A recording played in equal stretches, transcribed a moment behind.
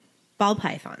ball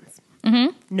pythons.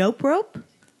 Mm-hmm. Nope rope,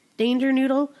 danger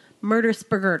noodle, murder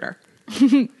spagurter.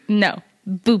 No.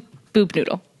 Boop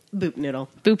noodle. Boop noodle.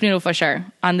 Boop noodle for sure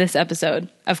on this episode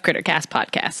of Crittercast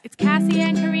Podcast. It's Cassie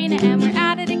and Karina, and we're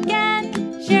at it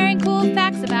again, sharing cool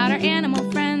facts about our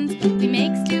animal friends. We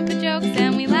make stupid jokes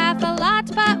and we laugh a lot,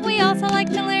 but we also like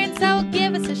to learn, so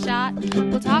give us a shot.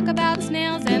 We'll talk about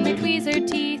snails and their tweezer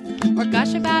teeth, or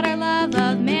gush about our love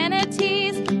of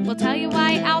manatees. We'll tell you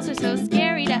why owls are so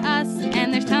scary to us,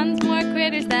 and there's tons more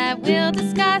critters that we'll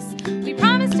discuss. We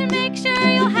promise to make sure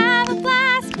you'll have a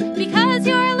blast, because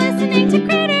you're listening to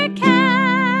Crittercast.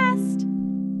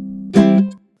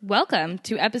 Welcome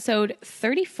to episode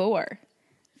 34.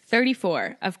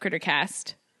 34 of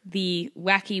Crittercast, the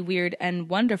wacky, weird, and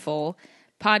wonderful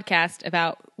podcast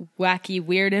about wacky,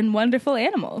 weird, and wonderful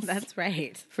animals. That's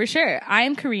right. For sure. I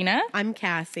am Karina. I'm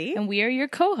Cassie. And we are your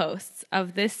co-hosts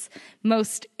of this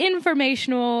most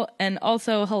informational and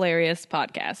also hilarious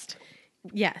podcast.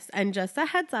 Yes, and just a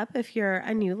heads up, if you're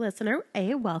a new listener,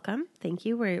 welcome. Thank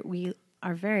you. We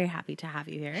are very happy to have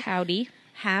you here. Howdy.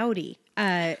 Howdy.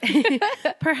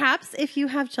 Perhaps if you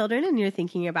have children and you're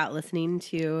thinking about listening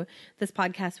to this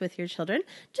podcast with your children,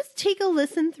 just take a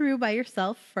listen through by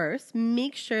yourself first.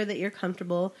 Make sure that you're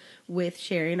comfortable with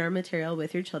sharing our material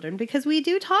with your children, because we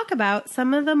do talk about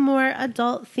some of the more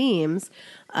adult themes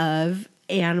of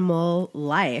animal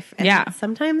life. And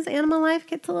sometimes animal life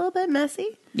gets a little bit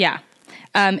messy. Yeah.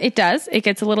 It does. It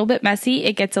gets a little bit messy.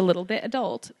 It gets a little bit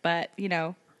adult, but you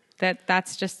know,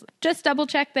 that's just double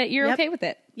check that you're okay with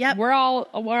it. Yep. We're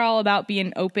all about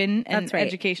being open and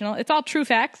educational. It's all true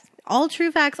facts. All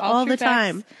true facts all the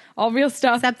time. All real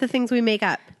stuff. Except the things we make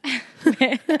up.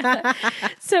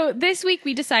 So this week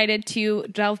we decided to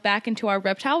delve back into our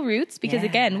reptile roots because,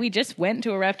 again, we just went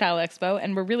to a reptile expo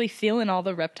and we're really feeling all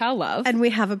the reptile love. And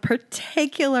we have a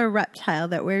particular reptile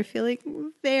that we're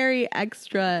feeling very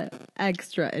extra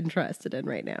interested in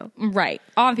right now. Right.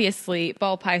 Obviously,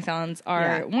 ball pythons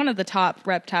are one of the top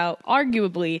reptile,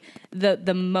 arguably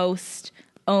the most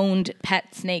owned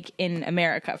pet snake in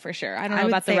America for sure. I don't know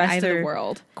about the rest of the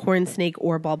world. Corn snake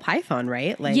or ball python,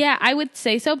 right? Yeah, I would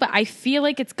say so, but I feel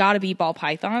like it's got to be ball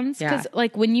pythons because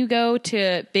like when you go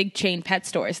to big chain pet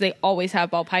stores, they always have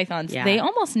ball pythons. They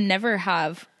almost never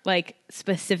have like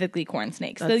specifically corn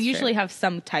snakes. They'll usually have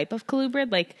some type of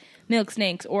colubrid like milk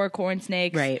snakes or corn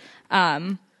snakes. Right.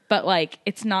 But, like,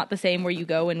 it's not the same where you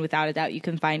go and without a doubt you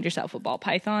can find yourself a ball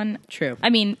python. True. I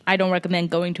mean, I don't recommend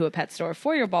going to a pet store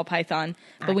for your ball python,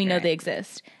 but we know they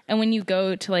exist. And when you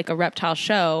go to, like, a reptile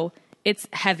show, it's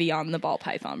heavy on the ball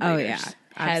python breeders. Oh, yeah.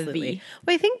 Absolutely. Heavy.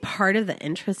 Well, I think part of the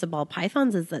interest of ball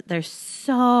pythons is that there's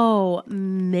so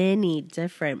many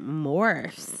different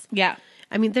morphs. Yeah.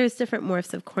 I mean, there's different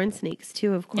morphs of corn snakes,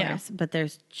 too, of course, but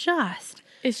there's just...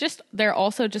 It's just, they're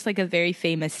also just like a very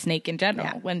famous snake in general.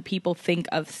 Yeah. When people think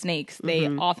of snakes, they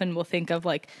often will think of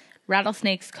like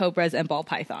rattlesnakes, cobras, and ball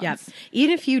pythons. Yeah.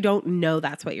 Even if you don't know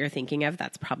that's what you're thinking of,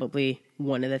 that's probably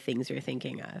one of the things you're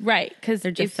thinking of. Right. Because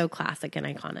they're just so classic and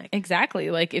iconic.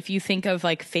 Exactly. Like if you think of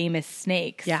like famous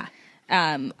snakes. Yeah.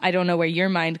 I don't know where your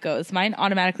mind goes. Mine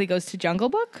automatically goes to Jungle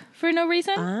Book for no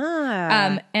reason.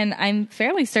 And I'm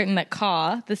fairly certain that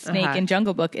Kaa, the snake in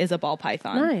Jungle Book, is a ball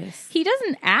python. Nice. He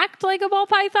doesn't act like a ball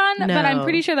python, but I'm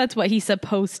pretty sure that's what he's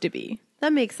supposed to be.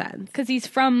 That makes sense. Because he's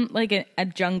from like a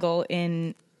jungle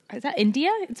in... Is that India?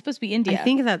 It's supposed to be India. I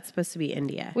think that's supposed to be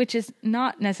India. Which is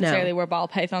not necessarily where ball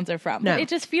pythons are from. No. It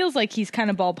just feels like he's kind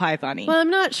of ball python-y. Well, I'm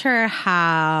not sure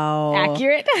how...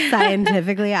 accurate?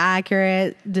 scientifically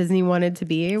accurate Disney wanted to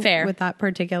be Fair. with that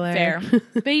particular... Fair.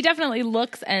 But he definitely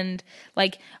looks and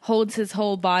like holds his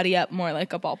whole body up more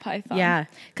like a ball python. Yeah.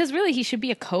 Because really he should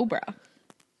be a cobra.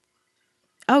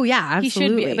 Oh, yeah, absolutely. He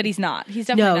should be, but he's not. He's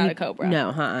definitely not a cobra.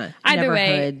 No, Either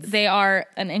way, they are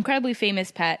an incredibly famous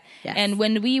pet. Yes. And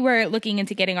when we were looking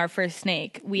into getting our first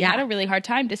snake, we had a really hard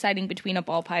time deciding between a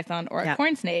ball python or a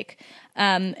corn snake.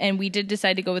 And we did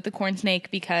decide to go with the corn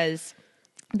snake because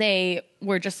they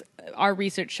were just, our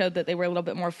research showed that they were a little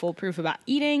bit more foolproof about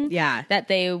eating. Yeah. That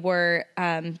they were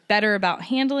better about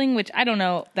handling, which I don't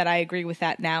know that I agree with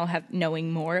that now,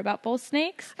 knowing more about bull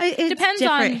snakes. It depends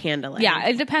different on handling. Yeah,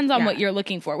 it depends on what you're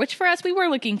looking for, which for us, we were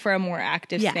looking for a more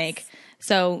active snake.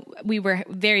 So we were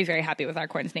very, very happy with our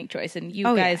corn snake choice. And you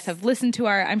guys have listened to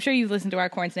I'm sure you've listened to our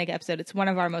corn snake episode. It's one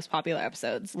of our most popular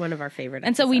episodes. One of our favorite episodes.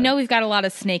 And so we know we've got a lot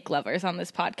of snake lovers on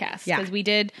this podcast. Yeah. Because we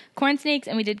did corn snakes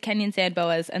and we did Kenyan sand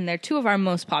boas, and they're two of our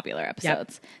most popular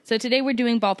episodes. Yep. So today we're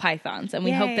doing ball pythons, and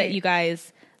we hope that you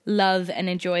guys love and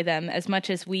enjoy them as much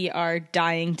as we are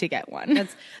dying to get one.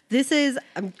 This is,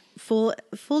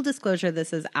 full disclosure,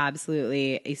 this is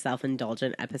absolutely a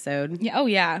self-indulgent episode. Yeah, oh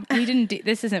yeah. We didn't do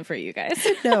this isn't for you guys.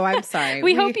 No, I'm sorry.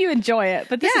 we hope you enjoy it,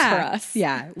 but this is for us.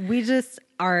 Yeah. We just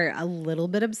are a little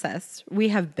bit obsessed. We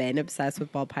have been obsessed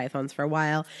with ball pythons for a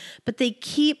while, but they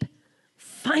keep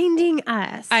finding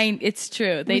us. It's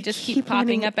true. They just keep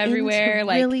popping up everywhere.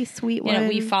 Like really sweet ones.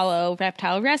 We follow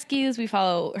reptile rescues. We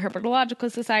follow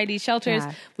herpetological society shelters.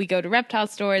 Yeah. We go to reptile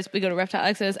stores. We go to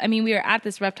reptile expos. I mean, we were at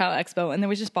this reptile expo and there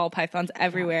was just ball pythons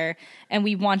everywhere, and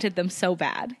we wanted them so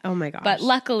bad. Oh my gosh! But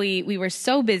luckily, we were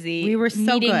so busy. We were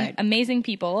so meeting good. Amazing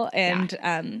people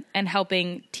and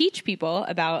helping teach people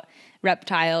about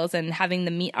reptiles and having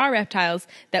them meet our reptiles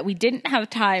that we didn't have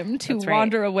time to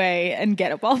wander away and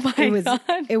get a ball python.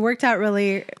 It worked out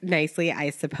really nicely,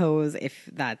 I suppose, if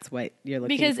that's what you're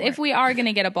looking for. Because if we are going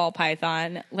to get a ball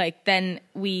python, like, then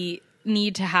we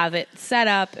need to have it set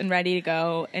up and ready to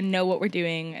go and know what we're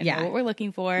doing and know what we're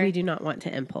looking for. We do not want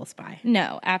to impulse buy.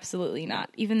 No, absolutely not.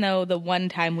 Even though the one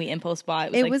time we impulse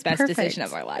bought, it was the best perfect. Decision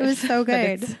of our lives. It was so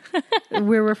good.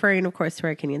 We're referring, of course, to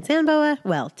our Kenyan sand boa.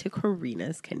 Well, to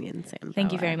Karina's Kenyan sand boa.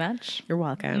 Thank you very much. You're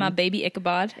welcome. My baby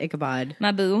Ichabod.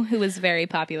 My boo, who was very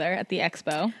popular at the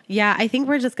expo. Yeah, I think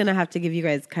we're just going to have to give you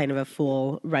guys kind of a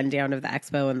full rundown of the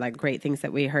expo and like great things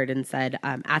that we heard and said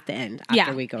at the end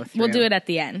after we go through. We'll do it at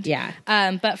the end. Yeah.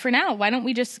 But for now, why don't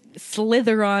we just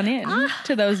slither on in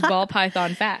to those ball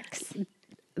python facts?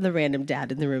 The random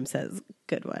dad in the room says,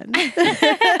 good one.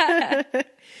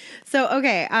 So,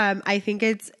 okay, I think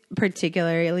it's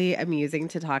particularly amusing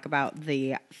to talk about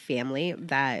the family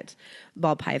that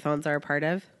ball pythons are a part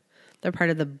of. They're part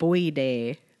of the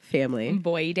Boidae family.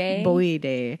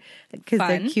 Boidae. Because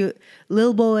they're cute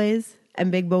little boys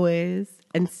and big boys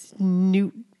and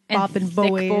snoot popping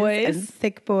boys and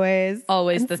thick boys.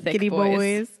 Always the thick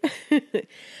boys.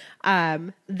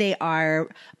 They are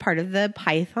part of the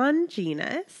python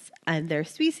genus, and their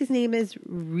species name is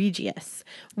Regius,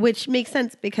 which makes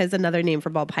sense because another name for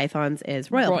ball pythons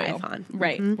is royal python.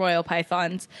 Right. Mm-hmm. Royal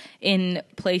pythons in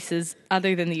places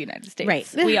other than the United States.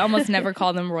 Right. We almost never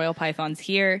call them royal pythons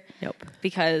here. Nope.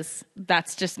 Because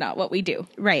that's just not what we do.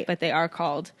 Right. But they are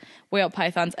called royal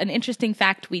pythons. An interesting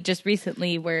fact, we just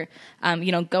recently were,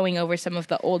 going over some of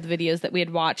the old videos that we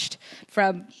had watched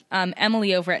from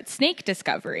Emily over at Snake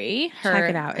Discovery. Check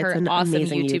it out. It's an awesome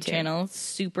amazing YouTube channel,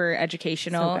 super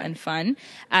educational and fun,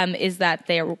 is that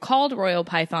they are called royal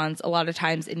pythons a lot of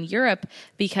times in Europe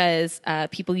because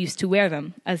people used to wear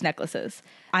them as necklaces.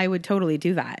 I would totally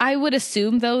do that. I would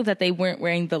assume, though, that they weren't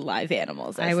wearing the live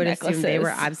animals as necklaces. Assume they were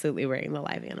absolutely wearing the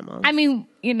live animals. I mean,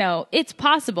 it's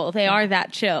possible. They are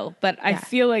that chill, but I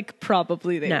feel like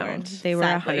probably they weren't. They were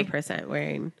 100%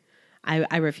 wearing.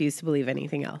 I refuse to believe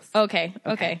anything else. Okay.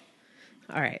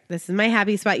 All right. This is my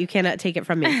happy spot. You cannot take it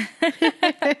from me.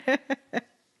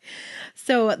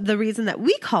 So the reason that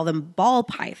we call them ball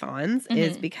pythons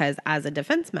is because as a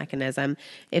defense mechanism,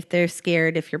 if they're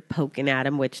scared, if you're poking at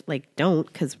them, which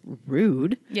don't, because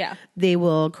rude, they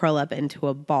will curl up into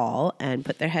a ball and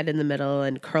put their head in the middle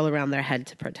and curl around their head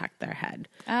to protect their head.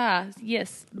 Ah,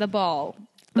 yes, the ball.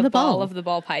 The ball of the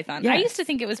ball python. Yes. I used to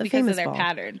think it was because of their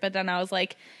pattern, but then I was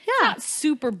like, it's not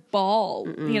super ball,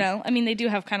 I mean, they do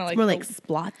have kind of like... More like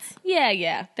splots.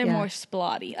 Yeah. They're more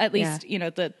splotty. At least,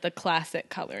 the classic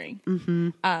coloring,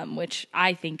 which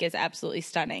I think is absolutely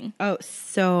stunning. Oh,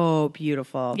 so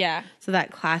beautiful. Yeah. So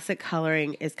that classic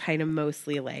coloring is kind of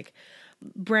mostly like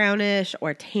brownish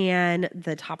or tan.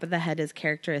 The top of the head is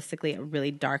characteristically a really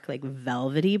dark, like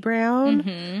velvety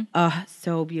brown. Oh,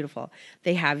 so beautiful.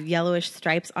 They have yellowish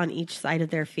stripes on each side of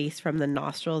their face from the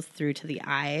nostrils through to the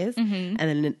eyes,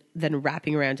 and then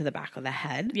wrapping around to the back of the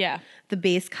head. Yeah. The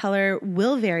base color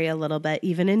will vary a little bit,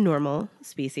 even in normal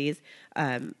species,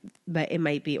 but it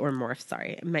might be, or morph,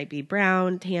 sorry. It might be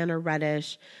brown, tan, or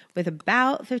reddish, with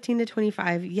about 15 to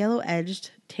 25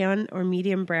 yellow-edged, tan, or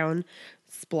medium brown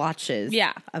splotches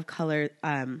of color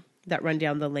that run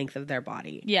down the length of their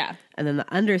body. Yeah. And then the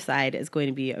underside is going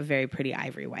to be a very pretty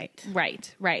ivory white.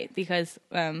 Right. Because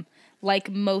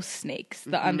like most snakes,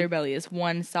 the underbelly is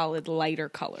one solid lighter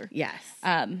color. Yes.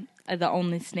 The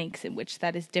only snakes in which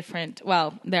that is different,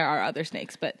 well, there are other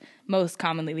snakes, but most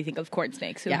commonly we think of corn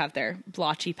snakes who have their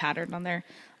blotchy pattern on their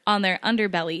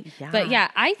underbelly. Yeah. But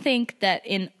I think that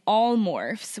in all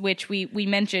morphs, which we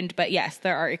mentioned, but yes,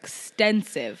 there are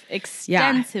extensive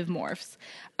morphs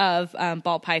of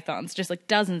ball pythons, just like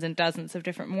dozens and dozens of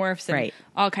different morphs and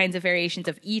all kinds of variations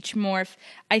of each morph.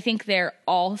 I think they're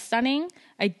all stunning.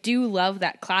 I do love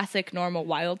that classic normal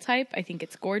wild type. I think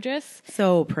it's gorgeous.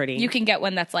 So pretty. You can get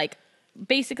one that's like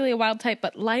basically a wild type,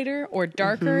 but lighter or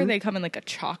darker. They come in like a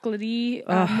chocolatey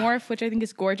morph, which I think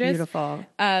is gorgeous. Beautiful.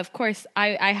 Of course,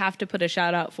 I have to put a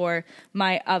shout out for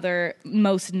my other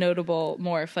most notable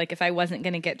morph. Like if I wasn't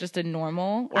going to get just a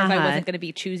normal, or if I wasn't going to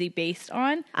be choosy based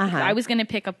on, if I was going to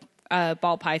pick a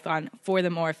ball python for the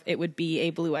morph, it would be a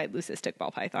blue-eyed leucistic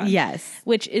ball python. Yes.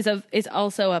 Which is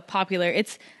also a popular,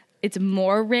 it's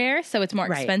more rare, so it's more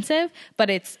expensive, but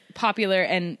it's popular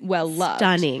and well loved.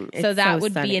 Stunning. So that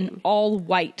would be an all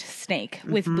white snake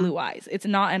with blue eyes. It's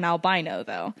not an albino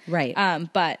though. Right.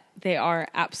 But they are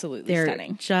absolutely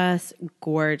stunning. Just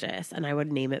gorgeous. And I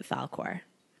would name it Falcor.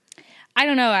 I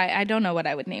don't know. I don't know what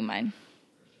I would name mine.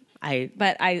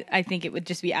 But I think it would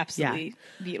just be absolutely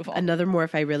beautiful. Another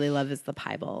morph I really love is the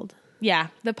piebald. Yeah,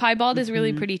 the piebald is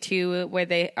really pretty too, where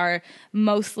they are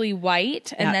mostly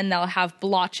white and then they'll have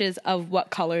blotches of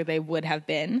what color they would have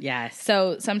been. Yes.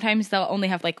 So sometimes they'll only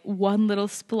have like one little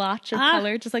splotch of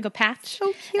color, just like a patch.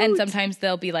 So cute. And sometimes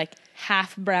they'll be like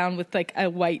half brown with like a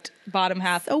white bottom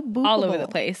half So all over boopable. the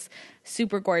place.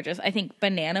 Super gorgeous. I think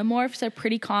banana morphs are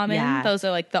pretty common. Yeah. Those are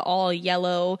like the all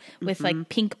yellow with like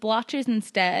pink blotches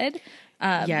instead.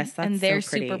 Yes, that's and they're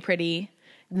so pretty. super pretty.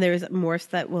 There's morphs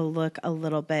that will look a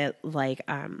little bit like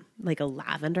a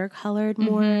lavender colored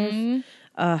morph.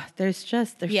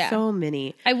 There's so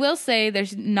many. I will say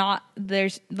there's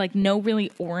like no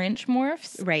really orange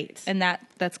morphs. Right. And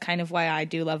that's kind of why I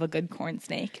do love a good corn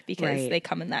snake, because they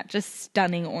come in that just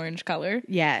stunning orange color.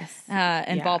 Yes.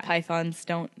 And ball pythons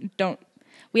don't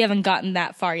we haven't gotten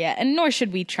that far yet, and nor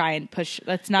should we try and push.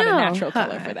 That's not a natural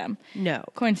color for them. No.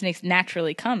 Corn snakes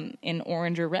naturally come in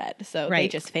orange or red, so they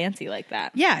just fancy like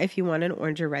that. Yeah, if you want an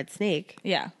orange or red snake.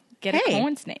 Yeah. Get a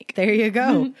corn snake. There you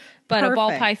go. But a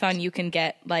ball python, you can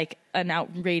get like an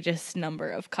outrageous number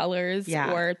of colors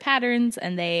or patterns,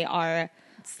 and they are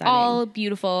all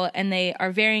beautiful, and they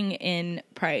are varying in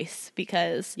price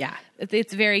because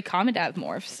it's very common to have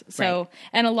morphs. So,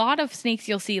 and a lot of snakes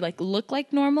you'll see like look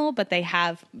like normal, but they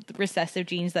have recessive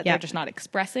genes that they're just not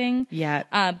expressing. Yeah.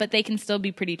 But they can still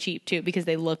be pretty cheap too because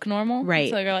they look normal.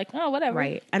 Right. So you're like, oh, whatever.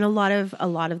 Right. And a lot of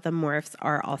the morphs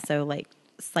are also like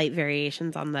slight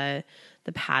variations on the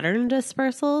pattern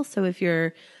dispersal. So if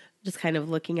you're just kind of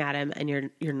looking at them and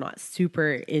you're not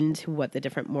super into what the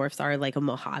different morphs are, like a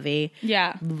Mojave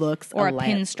looks or a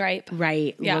pinstripe.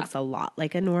 Right. Looks a lot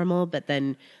like a normal, but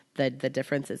then the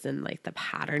difference is in like the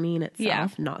patterning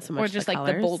itself, not so much or just the like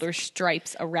colors. the bolder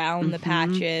stripes around the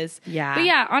patches. Yeah. But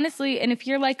yeah, honestly, and if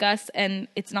you're like us and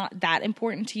it's not that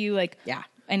important to you, like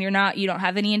and you don't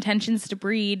have any intentions to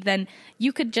breed, then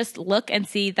you could just look and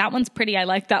see that one's pretty. I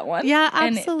like that one. Yeah,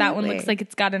 absolutely. And that one looks like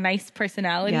it's got a nice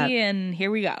personality, and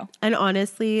here we go. And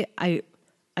honestly, I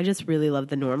just really love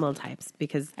the normal types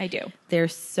because I do. They're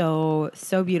so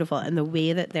beautiful, and the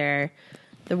way that their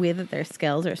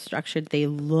scales are structured, they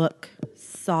look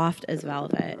soft as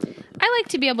velvet. I like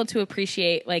to be able to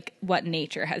appreciate like what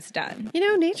nature has done. You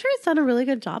know, nature has done a really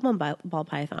good job on ball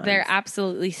pythons. They're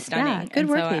absolutely stunning. Yeah, good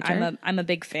work, so nature. I'm a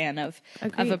big fan of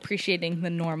appreciating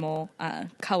the normal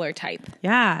color type.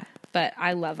 Yeah, but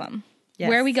I love them. Yes.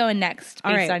 Where are we going next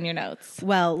based on your notes?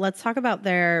 Well, let's talk about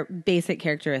their basic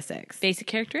characteristics.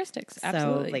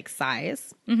 Absolutely. So, like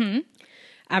size.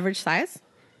 Average size.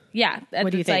 Yeah.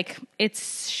 What do you think? Like,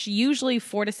 it's usually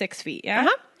 4 to 6 feet. Yeah.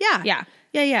 Yeah.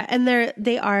 And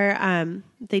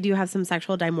they do have some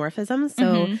sexual dimorphism,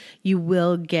 so you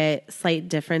will get slight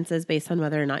differences based on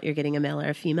whether or not you're getting a male or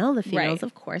a female. The females,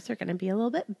 of course, are going to be a little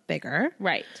bit bigger.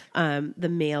 Right. The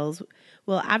males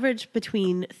will average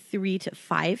between 3 to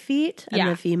 5 feet, and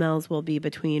the females will be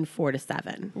between 4 to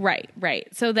 7. Right.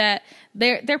 So that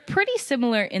they're pretty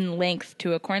similar in length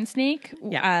to a corn snake.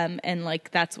 And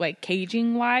like that's why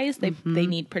caging wise, they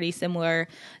need pretty similar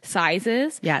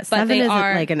sizes. Yeah, but 7 they is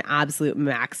are like an absolute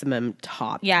maximum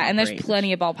top. Yeah, and there's range.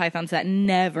 plenty of ball pythons that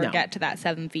never get to that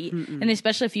 7 feet. And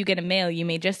especially if you get a male, you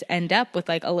may just end up with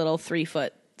like a little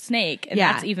 3-foot snake, and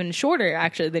that's even shorter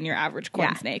actually than your average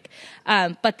corn snake.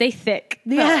 But they thick.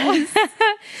 Yes.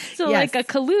 So like a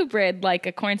colubrid, like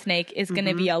a corn snake, is going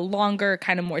to be a longer,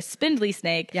 kind of more spindly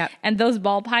snake. Yep. And those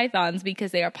ball pythons,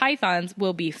 because they are pythons,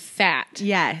 will be fat.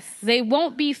 Yes. They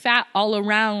won't be fat all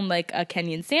around like a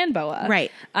Kenyan sand boa.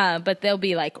 Right. But they'll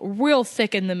be like real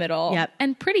thick in the middle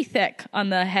and pretty thick on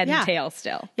the head and tail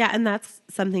still. Yeah, and that's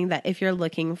something that if you're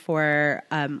looking for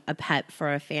a pet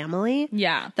for a family,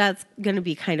 that's going to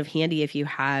be kind of handy if you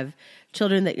have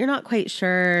children that you're not quite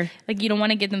sure. Like, you don't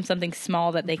want to give them something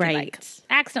small that they can like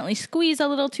accidentally squeeze a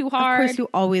little too hard. Of course, you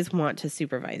always want to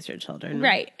supervise your children.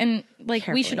 Right. And like,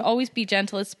 carefully. we should always be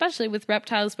gentle, especially with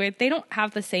reptiles where they don't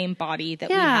have the same body that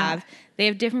we have. They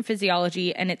have different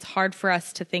physiology, and it's hard for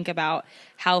us to think about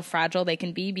how fragile they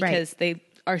can be because they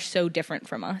are so different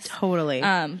from us. Totally.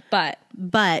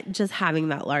 But just having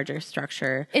that larger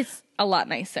structure, it's a lot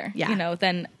nicer,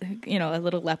 than, a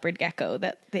little leopard gecko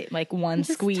that they like one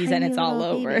squeeze and it's all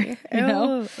over,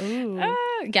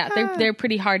 they're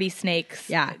pretty hardy snakes.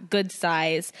 Yeah. Good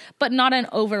size, but not an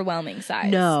overwhelming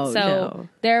size. So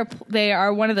they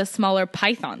are one of the smaller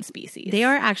python species. They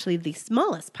are actually the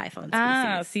smallest python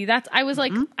species. See, I was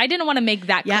like, I didn't want to make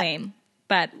that claim,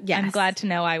 but I'm glad to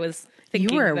know I was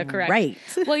thinking the correct. Right.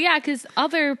 Well, yeah, because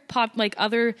other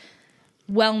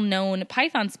well-known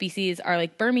python species are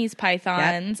like Burmese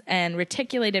pythons and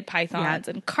reticulated pythons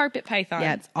and carpet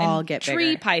pythons all get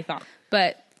tree bigger. python.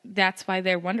 But that's why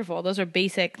they're wonderful. Those are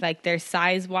basic, like they're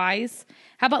size-wise.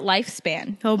 How about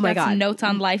lifespan? Oh my God. Notes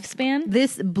on lifespan?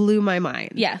 This blew my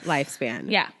mind. Yes.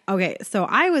 Lifespan. Yeah. Okay, so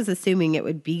I was assuming it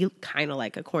would be kind of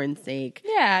like a corn snake.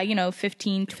 Yeah,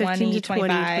 15, 20,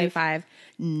 25.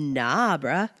 Nah,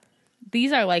 bruh.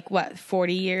 These are like, what,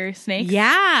 40-year snakes?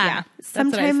 Yeah.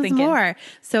 Sometimes more.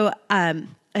 So, and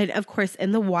of course,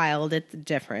 in the wild, it's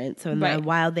different. So in the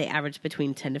wild, they average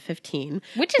between 10 to 15.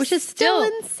 Which is still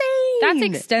insane. That's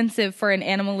extensive for an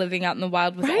animal living out in the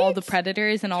wild with all the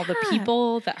predators and all the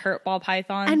people that hurt ball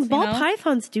pythons. And ball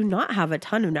pythons do not have a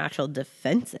ton of natural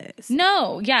defenses.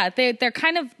 No. Yeah.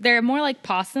 They're more like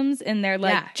possums, and they're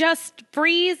like, just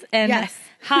freeze and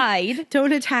hide.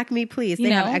 Don't attack me, please.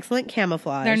 They have excellent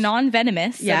camouflage. They're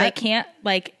non-venomous, so they can't,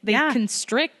 they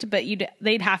constrict, but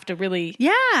they'd have to really,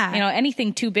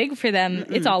 anything too big for them,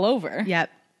 it's all over. Yep.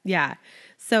 Yeah.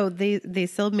 So they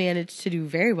still manage to do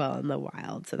very well in the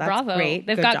wild. So that's great.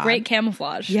 They've got great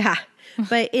camouflage. Yeah.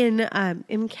 But in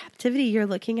captivity, you're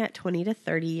looking at 20 to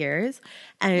 30 years,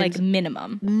 and like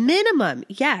minimum,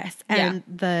 yes. And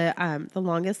the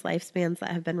longest lifespans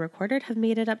that have been recorded have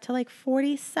made it up to like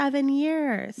 47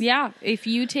 years. Yeah, if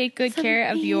you take good care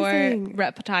of your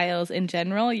reptiles in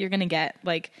general, you're gonna get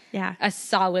a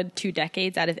solid 2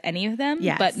 decades out of any of them.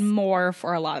 Yes. But more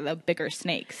for a lot of the bigger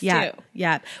snakes too.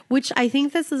 Yeah, which I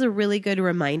think this is a really good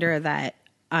reminder that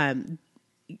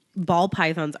ball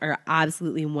pythons are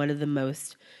absolutely one of the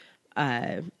most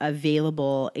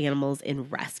available animals in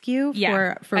rescue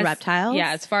for reptiles.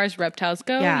 Yeah, as far as reptiles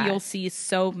go, you'll see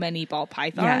so many ball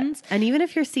pythons. Yeah. And even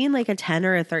if you're seeing like a 10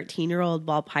 or a 13-year-old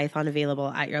ball python available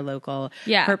at your local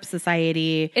herp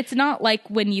society. It's not like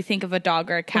when you think of a dog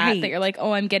or a cat that you're like,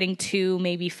 oh, I'm getting 2,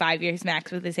 maybe 5 years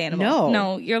max with this animal.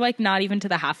 No, you're like not even to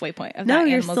the halfway point of that animal's life.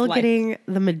 No, you're still getting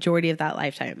the majority of that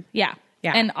lifetime. Yeah.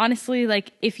 Yeah. And honestly,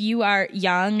 like if you are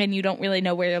young and you don't really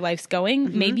know where your life's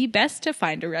going, maybe best to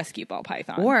find a rescue ball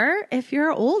python. Or if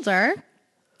you're older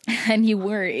and you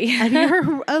worry and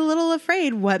you're a little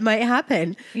afraid what might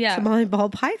happen to my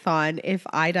ball python if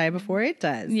I die before it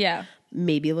does. Yeah.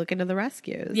 Maybe look into the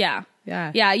rescues. Yeah.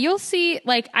 Yeah. Yeah. You'll see,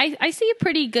 like, I see a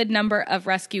pretty good number of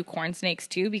rescue corn snakes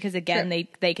too, because again,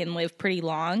 they can live pretty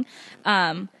long.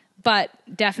 But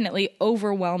definitely,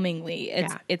 overwhelmingly,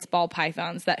 it's ball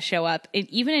pythons that show up.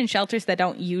 Even in shelters that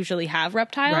don't usually have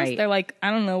reptiles, they're like,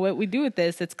 I don't know what we do with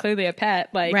this. It's clearly a pet.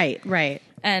 Like, right.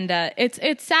 And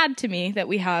it's sad to me that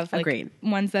we have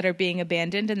ones that are being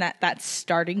abandoned, and that's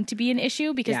starting to be an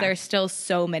issue because there are still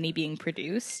so many being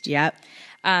produced. Yep.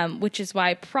 Which is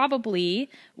why probably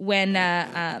when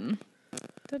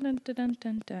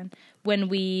when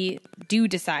we do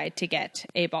decide to get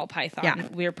a ball python,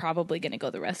 we're probably going to go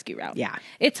the rescue route. Yeah.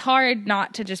 It's hard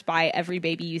not to just buy every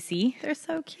baby you see. They're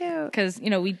so cute. Because,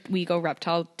 we go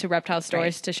reptile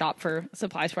stores to shop for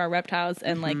supplies for our reptiles,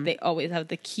 and like they always have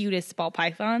the cutest ball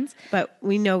pythons. But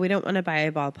we know we don't want to buy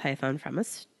a ball python from a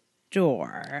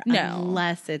store. No.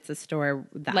 Unless it's a store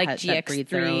that like GX3 that breeds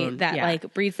their own.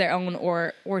 Like breeds their own,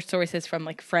 or sources from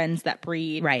like friends that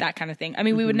breed, that kind of thing. I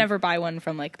mean, we would never buy one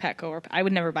from like Petco, or I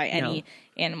would never buy any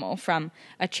animal from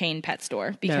a chain pet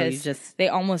store because they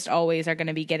almost always are going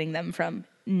to be getting them from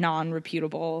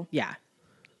non-reputable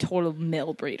total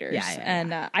mill breeders.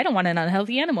 And I don't want an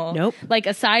unhealthy animal. Nope. Like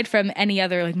aside from any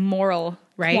other like moral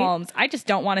qualms, I just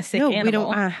don't want a sick animal. We don't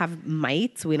want to have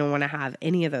mites. We don't want to have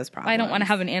any of those problems. I don't want to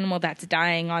have an animal that's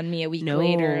dying on me a week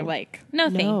later. Like, no,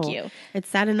 thank you. It's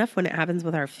sad enough when it happens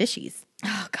with our fishies.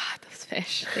 Oh God, those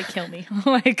fish, they kill me.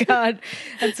 Oh my God.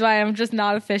 That's why I'm just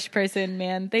not a fish person,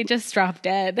 man. They just drop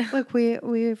dead. Look,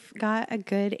 we've got a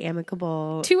good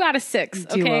amicable 2 out of 6.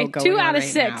 Okay. 2 out of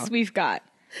 6 we've got.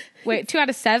 Wait, 2 out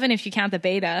of 7 if you count the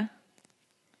beta.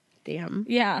 Damn.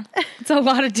 Yeah. It's a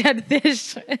lot of dead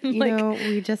fish. And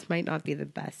we just might not be the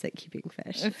best at keeping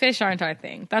fish. Fish aren't our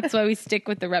thing. That's why we stick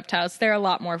with the reptiles. They're a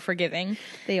lot more forgiving.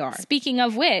 They are. Speaking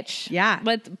of which,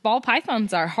 but ball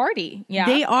pythons are hardy. Yeah.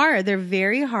 They are. They're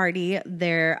very hardy.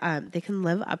 They can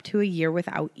live up to a year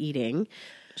without eating.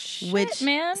 Which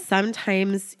man.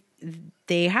 Sometimes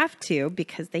they have to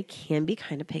because they can be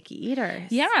kind of picky eaters.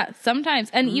 Yeah, sometimes.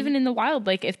 And even in the wild,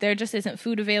 like if there just isn't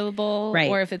food available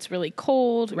or if it's really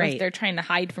cold or if they're trying to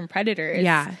hide from predators.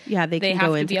 Yeah, they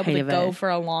have to be able to go for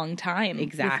a long time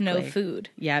with no food.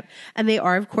 Yep. And they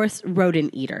are, of course,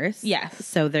 rodent eaters. Yes.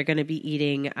 So they're going to be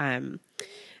eating...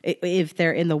 if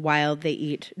they're in the wild, they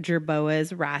eat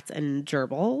jerboas, rats, and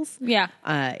gerbils. Yeah.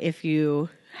 If you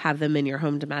have them in your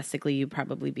home domestically, you'd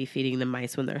probably be feeding them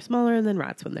mice when they're smaller and then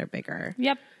rats when they're bigger.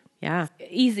 Yep. Yeah.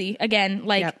 Easy. Again,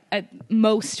 like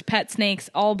most pet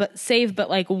snakes, save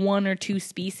like one or two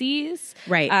species.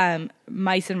 Right.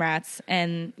 Mice and rats,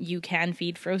 and you can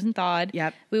feed frozen thawed.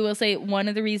 Yep. We will say one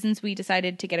of the reasons we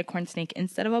decided to get a corn snake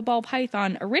instead of a ball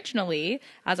python originally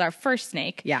as our first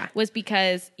snake was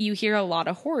because you hear a lot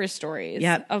of horror stories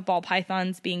of ball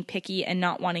pythons being picky and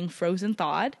not wanting frozen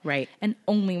thawed. Right. And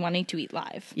only wanting to eat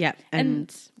live. Yep.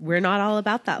 And we're not all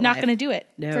about that Not going to do it.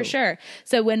 No. For sure.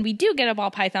 So when we do get a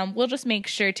ball python, we'll just make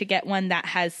sure to get one that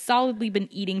has solidly been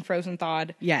eating frozen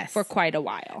thawed for quite a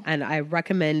while. And I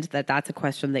recommend that that's a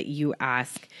question that you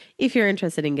ask if you're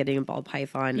interested in getting a ball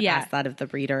python. Ask that of the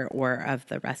breeder or of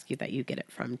the rescue that you get it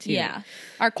from too. Yeah.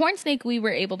 Our corn snake, we were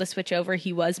able to switch over.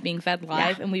 He was being fed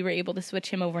live and we were able to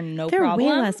switch him over no problem.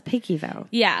 They're way less picky though.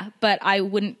 Yeah, but I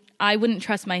wouldn't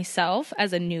trust myself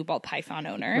as a new ball python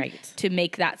owner to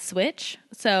make that switch.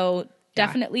 So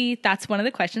definitely that's one of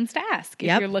the questions to ask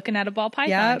if you're looking at a ball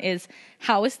python is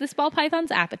how is this ball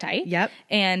python's appetite?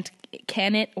 And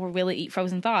can it or will it eat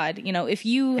frozen thawed? If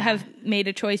you have made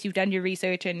a choice, you've done your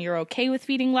research and you're okay with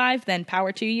feeding live, then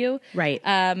power to you. Right.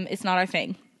 It's not our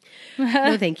thing.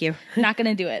 No, thank you. Not going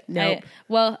to do it. Nope.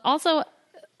 Well, also,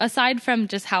 aside from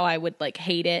just how I would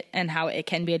hate it and how it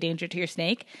can be a danger to your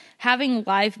snake, having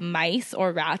live mice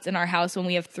or rats in our house when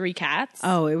we have 3 cats.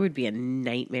 Oh, it would be a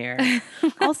nightmare.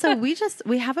 Also,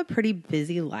 we have a pretty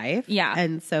busy life. Yeah.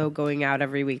 And so going out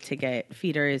every week to get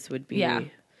feeders would be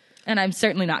and I'm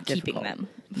certainly not difficult. Keeping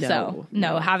them.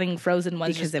 No, having frozen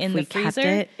ones because just if in we the freezer.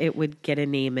 Kept it would get a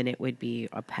name and it would be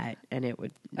a pet and it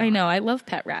would I know. I love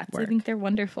pet rats. I think they're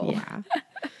wonderful. Yeah.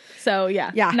 So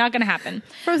not going to happen.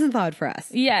 Frozen thawed for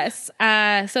us. Yes.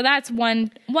 So that's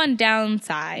one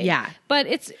downside. Yeah. But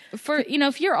it's for,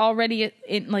 if you're already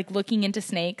looking into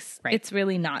snakes, it's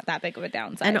really not that big of a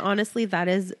downside. And honestly, that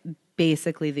is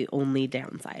basically the only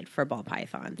downside for ball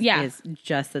pythons is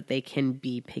just that they can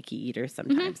be picky eaters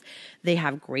sometimes. They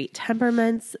have great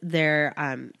temperaments. They're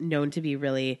known to be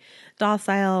really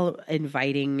docile,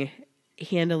 inviting,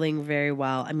 handling very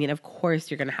well. I mean, of course,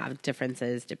 you're going to have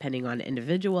differences depending on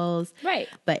individuals. Right.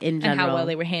 But in general. And how well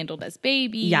they were handled as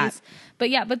babies. Yeah.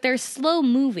 But they're slow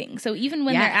moving. So even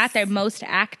when they're at their most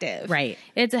active,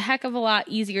 it's a heck of a lot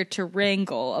easier to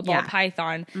wrangle a ball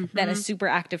python than a super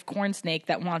active corn snake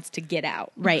that wants to get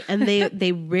out. Right. And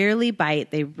they rarely bite.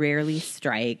 They rarely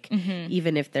strike,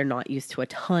 even if they're not used to a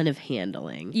ton of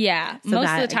handling. Yeah. So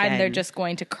most of the time, they're just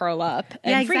going to curl up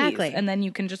and freeze. Exactly. And then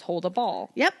you can just hold a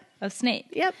ball. Yep. Of snake.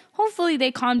 Yep. Hopefully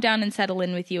they calm down and settle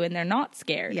in with you and they're not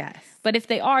scared. Yes. But if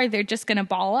they are, they're just going to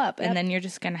ball up and then you're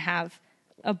just going to have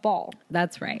a ball.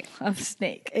 That's right. Of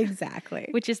snake. Exactly.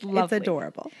 Which is lovely. It's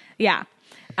adorable. Yeah.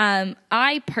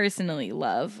 I personally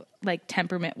love,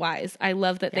 temperament wise, I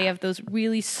love that they have those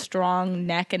really strong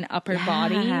neck and upper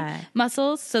body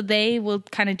muscles. So they will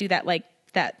kind of do that,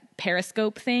 that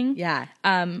periscope thing. Yeah.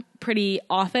 Pretty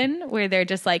often where they're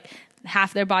just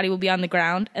half their body will be on the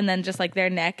ground and then just their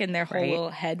neck and their whole little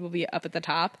head will be up at the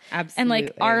top. Absolutely.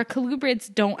 And our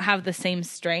colubrids don't have the same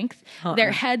strength.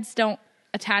 Their heads don't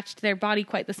attach to their body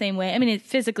quite the same way. I mean,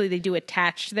 physically they do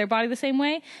attach to their body the same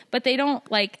way, but they don't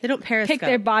they don't periscope. Pick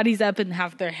their bodies up and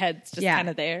have their heads just kind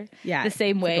of there the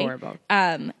same way. Adorable.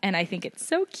 And I think it's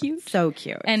so cute. So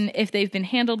cute. And if they've been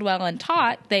handled well and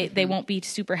taught, they won't be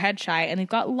super head shy and they've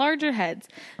got larger heads.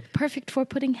 Perfect for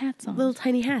putting hats on. Little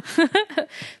tiny hats.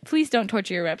 Please don't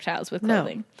torture your reptiles with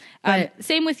clothing. No,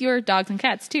 same with your dogs and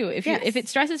cats too. If it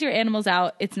stresses your animals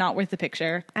out, it's not worth the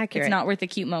picture. Accurate. It's not worth the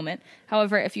cute moment.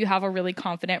 However, if you have a really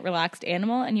confident, relaxed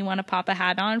animal and you want to pop a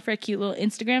hat on for a cute little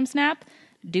Instagram snap,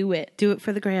 do it. Do it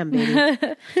for the gram,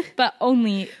 baby. But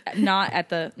only not at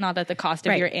the cost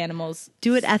of your animal's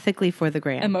do it ethically for the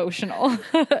gram. Emotional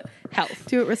health.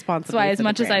 Do it responsibly. That's why as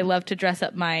much as I love to dress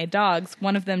up my dogs,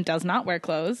 one of them does not wear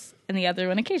clothes and the other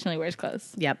one occasionally wears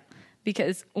clothes. Yep.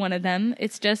 because one of them,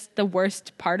 it's just the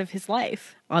worst part of his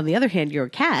life. On the other hand, your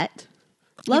cat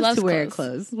loves to wear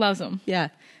clothes. Loves them. Yeah.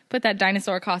 Put that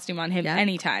dinosaur costume on him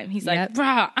anytime. He's like, Yep.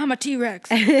 "Brah, I'm a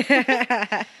T-Rex."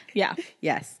 Yeah.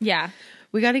 Yes. Yeah.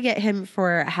 We got to get him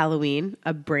for Halloween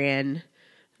a Bran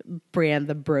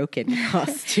the Broken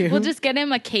costume. We'll just get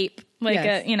him a cape, like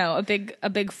Yes. a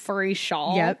big furry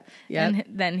shawl. Yep. And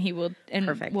then he will, and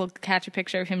Perfect. we'll catch a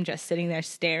picture of him just sitting there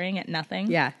staring at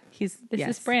nothing. Yeah. This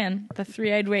is Bran, the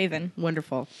three-eyed raven.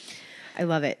 Wonderful. I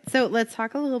love it. So let's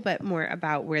talk a little bit more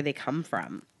about where they come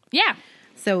from. Yeah.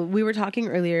 So we were talking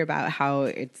earlier about how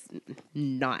it's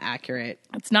not accurate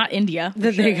It's not India.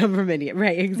 that they come from India.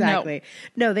 Right, exactly.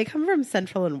 No, they come from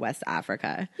Central and West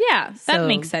Africa. Yeah, that So-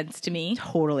 makes sense to me.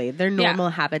 Totally. Their normal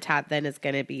habitat then is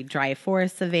going to be dry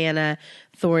forest savanna,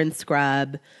 thorn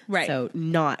scrub. Right. So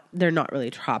they're not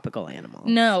really tropical animals.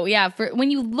 No, yeah.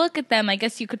 When you look at them, I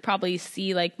guess you could probably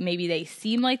see like maybe they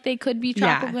seem like they could be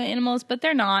tropical animals, but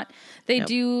they're not. They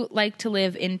do like to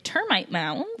live in termite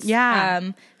mounds. Yeah.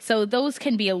 So those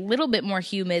can be a little bit more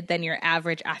humid than your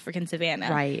average African savanna.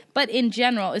 Right. But in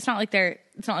general, it's not like they're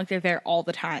there all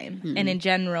the time. And in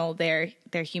general, their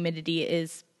humidity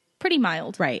is pretty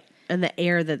mild. Right. And the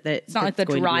air It's not like the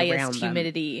driest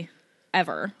humidity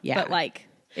ever. Yeah. But like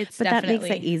it's But definitely that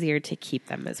makes it easier to keep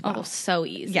them as well. Oh, so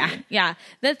easy. Yeah. Yeah.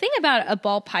 The thing about a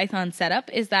ball python setup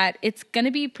is that it's going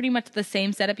to be pretty much the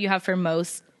same setup you have for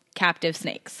most captive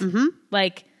snakes. Mm-hmm.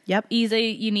 Like,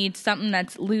 easy. You need something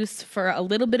that's loose for a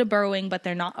little bit of burrowing, but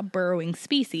they're not a burrowing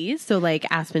species. So like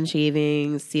aspen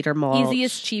shavings, cedar mulch.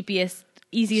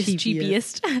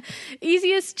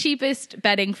 Cheapest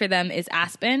bedding for them is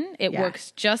aspen. It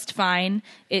works just fine.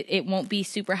 It won't be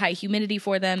super high humidity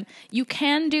for them. You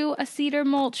can do a cedar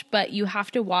mulch, but you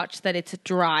have to watch that it's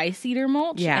dry cedar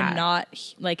mulch and not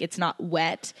like it's not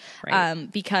wet. Right.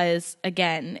 Because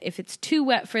again, if it's too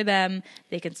wet for them,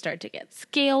 they can start to get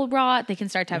scale rot. They can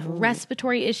start to have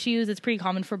respiratory issues. It's pretty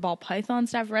common for ball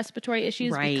pythons to have respiratory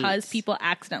issues because people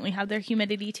accidentally have their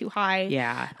humidity too high.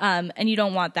 Yeah. And you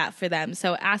don't want that for them.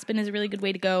 So aspen is a really good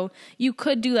way to go. You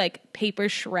could do like paper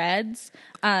shreds.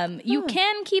 You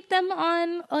can keep them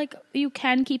on like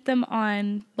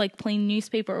plain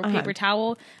newspaper or paper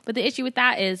towel. But the issue with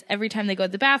that is every time they go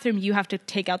to the bathroom, you have to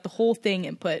take out the whole thing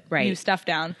and put new stuff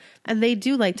down. And they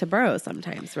do like to burrow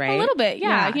sometimes, right? A little bit,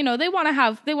 yeah. You know, they want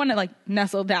to like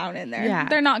nestle down in there. Yeah.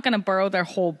 They're not going to burrow their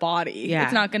whole body. Yeah.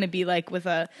 It's not going to be like with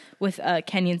a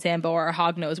Kenyan Sambo or a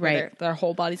hognose where their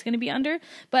whole body's going to be under.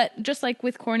 But just like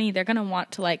with corny, they're going to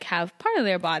want to like have part of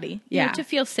their body you know, to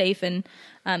feel safe and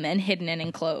hidden and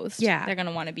enclosed. Yeah. They're going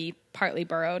to want to be partly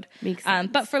burrowed. Makes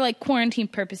sense. But for like quarantine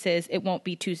purposes, it won't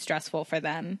be too stressful for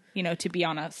them, you know, to be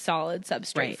on a solid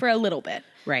substrate for a little bit.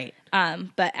 Right.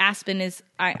 But aspen is,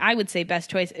 I would say, best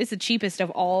choice. It's the cheapest of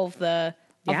all of the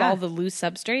loose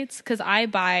substrates because I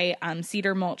buy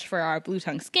cedar mulch for our blue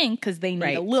tongue skink because they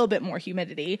need a little bit more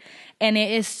humidity, and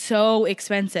it is so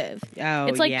expensive. Oh,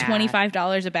 it's like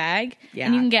 $25 a bag,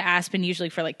 and you can get aspen usually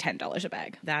for like $10 a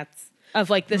bag. That's of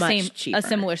like the much cheaper. A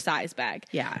similar size bag.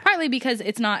 Yeah. Partly because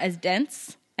it's not as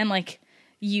dense and like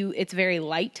it's very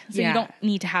light, so you don't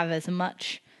need to have as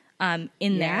much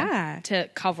in there to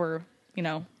cover, you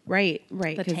know. Right,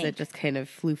 because tank. it just kind of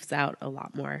floofs out a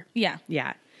lot more. Yeah.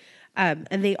 Yeah. And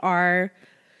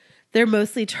they're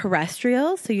mostly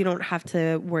terrestrial, so you don't have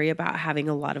to worry about having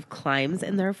a lot of climbs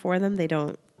in there for them. They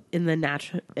don't, in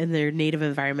their native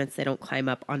environments, they don't climb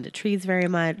up onto trees very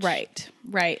much. Right.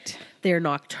 They're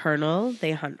nocturnal.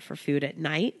 They hunt for food at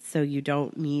night, so you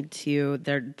don't need to.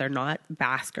 They're not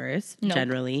baskers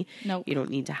generally. Nope. You don't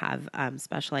need to have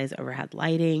specialized overhead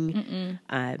lighting,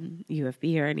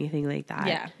 UFB or anything like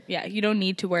that. Yeah. You don't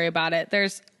need to worry about it.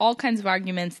 There's all kinds of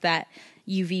arguments that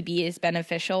UVB is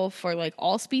beneficial for like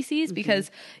all species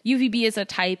because UVB is a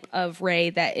type of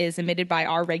ray that is emitted by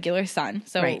our regular sun.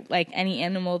 So like any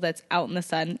animal that's out in the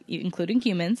sun, including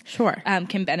humans,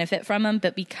 can benefit from them.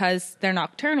 But because they're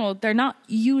nocturnal, they're not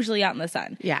usually out in the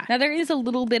sun. Yeah. Now there is a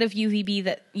little bit of UVB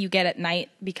that you get at night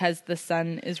because the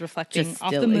sun is reflecting Just off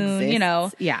still the moon, exists. you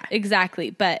know. Yeah. Exactly.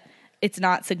 But it's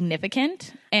not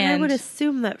significant. And I would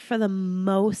assume that for the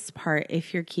most part,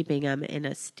 if you're keeping them in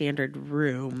a standard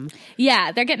room.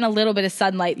 Yeah, they're getting a little bit of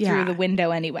sunlight through the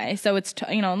window anyway. So it's,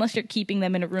 unless you're keeping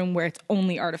them in a room where it's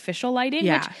only artificial lighting,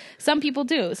 which some people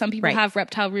do. Some people have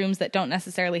reptile rooms that don't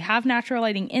necessarily have natural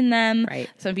lighting in them. Right.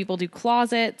 Some people do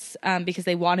closets because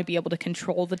they want to be able to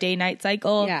control the day-night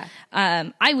cycle. Yeah.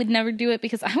 I would never do it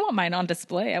because I want mine on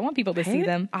display. I want people to see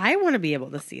them. I want to be able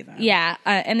to see them. Yeah,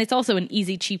 and it's also an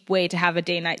easy, cheap way to have a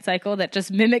day-night cycle that just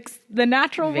mimics the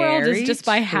natural world is just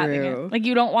by having it. Like,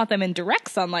 you don't want them in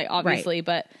direct sunlight, obviously,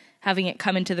 but having it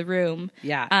come into the room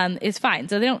Yeah. is fine.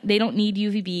 So they don't need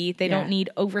UVB. They don't need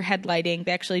overhead lighting.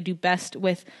 They actually do best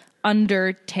with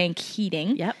under tank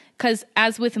heating. Yep. Because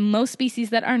as with most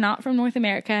species that are not from North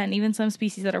America, and even some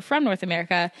species that are from North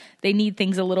America, they need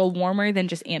things a little warmer than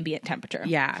just ambient temperature.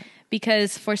 Yeah.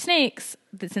 Because for snakes,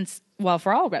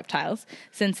 for all reptiles,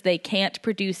 since they can't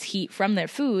produce heat from their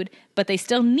food, but they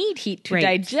still need heat to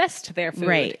digest their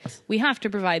food, we have to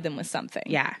provide them with something.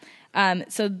 Yeah.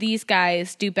 So these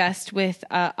guys do best with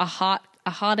a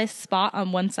hottest spot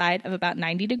on one side of about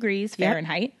 90 degrees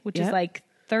Fahrenheit, which is like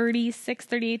 36,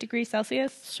 38 degrees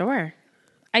Celsius. Sure.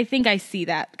 I think I see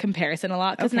that comparison a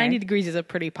lot because 90 degrees is a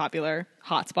pretty popular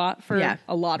hotspot for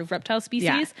a lot of reptile species.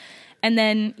 Yeah. And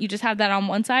then you just have that on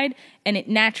one side and it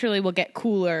naturally will get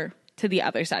cooler to the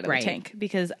other side of the tank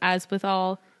because as with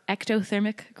all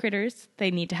ectothermic critters,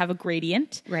 they need to have a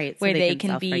gradient so where they can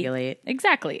self-regulate. be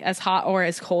exactly as hot or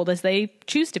as cold as they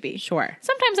choose to be. Sure.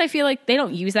 Sometimes I feel like they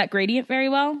don't use that gradient very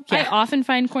well. Yeah. I often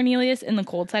find Cornelius in the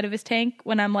cold side of his tank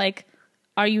when I'm like,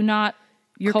 are you not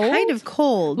You're cold? kind of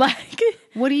cold. Like,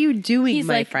 what are you doing, he's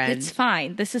my like, friend? it's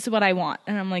fine. This is what I want.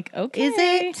 And I'm like, okay. Is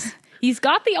it? He's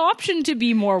got the option to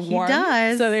be more warm. He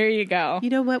does. So there you go. You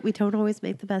know what? We don't always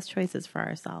make the best choices for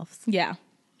ourselves. Yeah.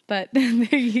 But there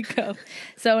you go.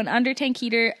 So an under tank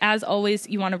heater, as always,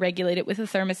 you want to regulate it with a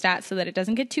thermostat so that it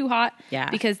doesn't get too hot. Yeah.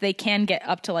 Because they can get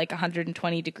up to like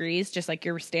 120 degrees, just like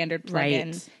your standard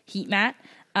plug-in heat mat.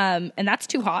 And that's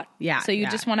too hot. Yeah. So you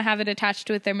just want to have it attached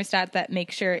to a thermostat that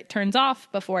makes sure it turns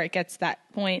off before it gets to that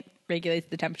point, regulates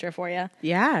the temperature for you.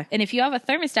 Yeah. And if you have a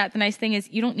thermostat, the nice thing is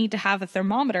you don't need to have a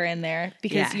thermometer in there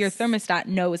because your thermostat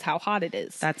knows how hot it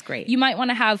is. That's great. You might want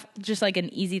to have just like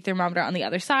an easy thermometer on the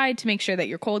other side to make sure that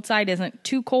your cold side isn't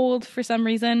too cold for some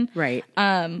reason. Right.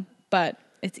 But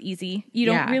it's easy. You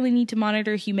don't really need to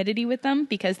monitor humidity with them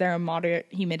because they're a moderate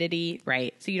humidity.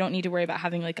 Right. So you don't need to worry about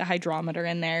having like a hydrometer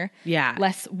in there. Yeah.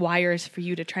 Less wires for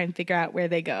you to try and figure out where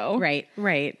they go. Right.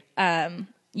 Right.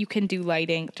 You can do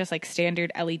lighting, just like standard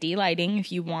LED lighting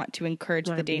if you want to encourage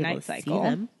the day-night cycle. See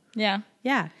them. Yeah.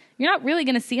 Yeah. You're not really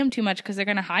going to see them too much because they're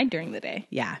going to hide during the day.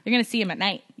 Yeah. You're going to see them at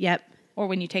night. Yep. Or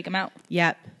when you take them out.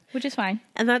 Yep. Which is fine.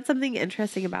 And that's something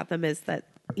interesting about them is that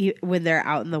when they're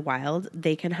out in the wild,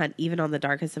 they can hunt even on the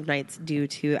darkest of nights due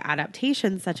to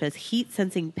adaptations such as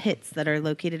heat-sensing pits that are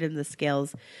located in the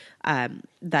scales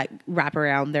that wrap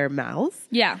around their mouths.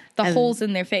 Yeah, the holes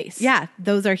in their face. Yeah,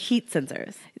 those are heat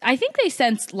sensors. I think they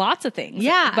sense lots of things.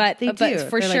 Yeah, but they do.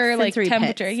 for They're sure, like sensory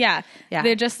temperature. pits. Yeah,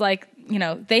 they're just like, you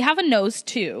know, they have a nose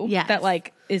too. Yes. That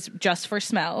like is just for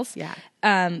smells. Yeah.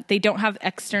 They don't have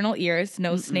external ears.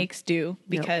 No snakes do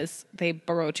because they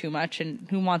burrow too much, and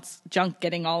who wants junk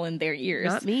getting all in their ears?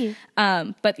 Not me.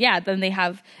 But yeah, then they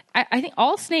have. I think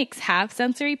all snakes have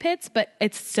sensory pits, but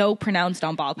it's so pronounced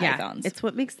on ball pythons. It's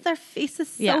what makes their faces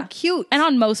so cute, and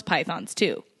on most pythons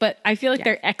too. But I feel like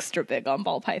they're extra big on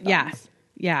ball pythons. Yeah.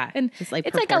 Yeah. And just like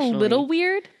it's like a little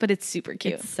weird, but it's super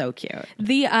cute. It's so cute.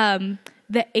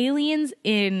 The aliens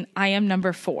in I Am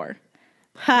Number 4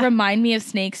 remind me of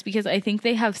snakes because I think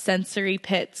they have sensory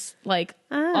pits like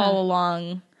all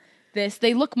along this.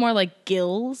 They look more like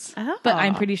gills, but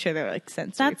I'm pretty sure they're like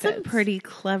sensory That's pits. a pretty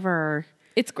clever.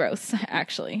 It's gross,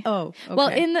 actually. Oh, okay. Well,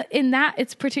 in that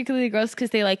it's particularly gross because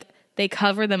they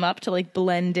cover them up to like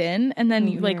blend in, and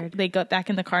then they go back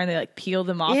in the car and they like peel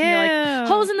them off, and you're like,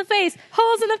 holes in the face,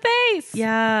 holes in the face.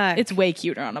 Yeah, It's way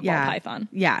cuter on a ball python.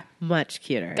 Yeah, much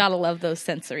cuter. Gotta love those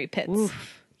sensory pits.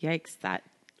 Oof, yikes, that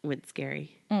went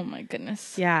scary. Oh my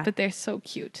goodness. Yeah. But they're so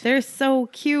cute. They're so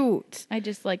cute. I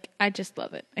just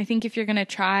love it. I think if you're gonna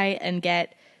try and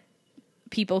get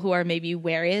people who are maybe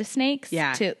wary of snakes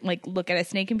to like look at a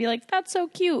snake and be like, that's so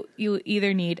cute, you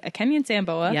either need a Kenyan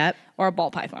Samboa or a ball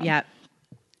python. Yep.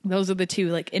 Those are the two,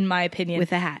 like, in my opinion,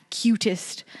 with a hat,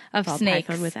 cutest of ball snakes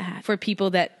python with a hat for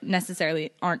people that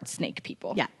necessarily aren't snake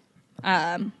people.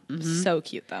 Yeah. So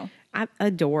cute though.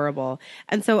 Adorable.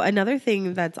 And so another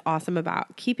thing that's awesome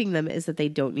about keeping them is that they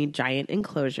don't need giant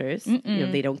enclosures. You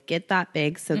know, they don't get that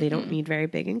big, so they don't need very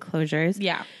big enclosures.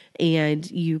 Yeah.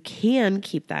 And you can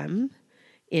keep them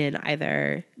in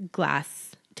either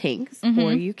glass tanks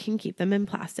or you can keep them in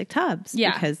plastic tubs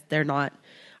because they're not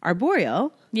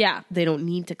arboreal. Yeah. They don't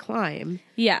need to climb.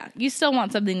 Yeah. You still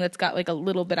want something that's got like a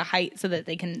little bit of height so that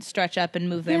they can stretch up and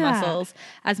move their muscles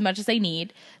as much as they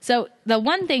need. So the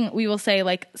one thing we will say,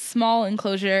 like, small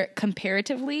enclosure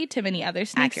comparatively to many other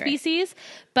snake species,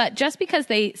 but just because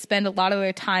they spend a lot of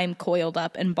their time coiled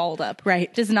up and balled up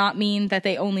does not mean that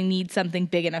they only need something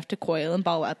big enough to coil and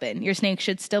ball up in. Your snake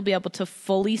should still be able to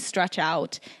fully stretch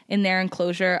out in their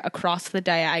enclosure across the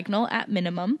diagonal at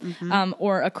minimum,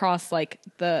 or across like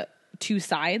the 2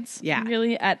 sides, Yeah.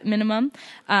 really at minimum.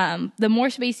 The more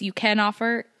space you can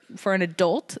offer for an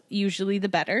adult, usually the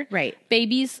better. Right.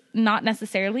 Babies, not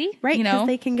necessarily. Right, You because know,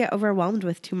 they can get overwhelmed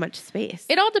with too much space.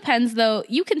 it all depends, though.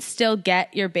 You can still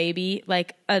get your baby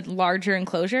like a larger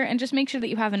enclosure and just make sure that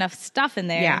you have enough stuff in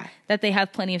there Yeah. that they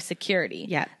have plenty of security.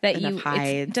 Yeah, That enough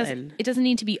hides it doesn't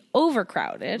need to be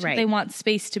overcrowded. Right. They want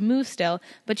space to move still,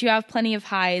 but you have plenty of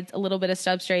hides, a little bit of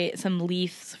substrate, some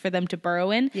leaves for them to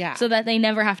burrow in. Yeah. So that they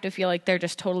never have to feel like they're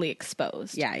just totally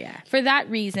exposed. Yeah. For that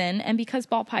reason, and because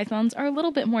ball pythons are a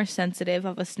little bit more sensitive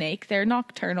of a snake, they're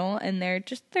nocturnal and they're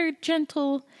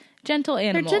gentle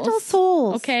animals. They're gentle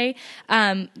souls. Okay.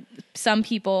 Some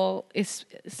people,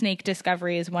 Snake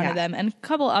Discovery is one of them, and a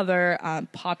couple other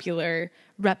popular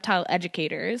reptile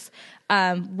educators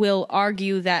will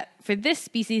argue that for this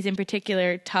species in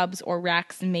particular, tubs or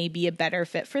racks may be a better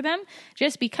fit for them,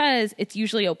 just because it's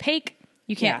usually opaque.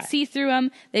 You can't see through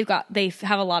them. They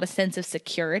have a lot of sense of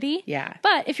security. Yeah.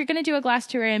 But if you're going to do a glass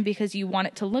terrarium because you want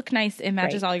it to look nice, it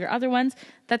matches all your other ones,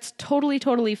 that's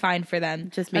totally fine for them.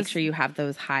 Just make sure you have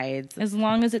those hides. As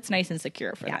long as it's nice and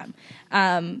secure for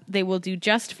them. They will do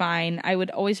just fine. I would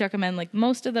always recommend, like,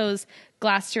 most of those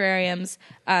glass terrariums.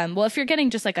 Well, if you're getting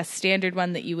just like a standard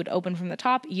one that you would open from the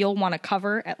top, you'll want to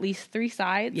cover at least 3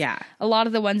 sides. Yeah. A lot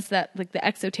of the ones that, like the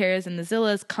Exoterras and the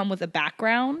Zillas, come with a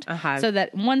background. So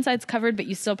that one side's covered, but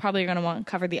you still probably are going to want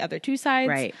to cover the other 2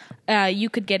 sides. Right. You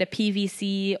could get a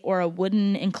PVC or a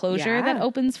wooden enclosure that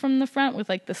opens from the front with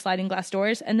like the sliding glass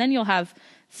doors, and then you'll have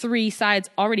 3 sides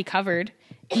already covered,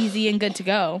 easy and good to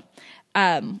go,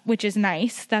 which is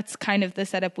nice. That's kind of the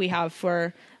setup we have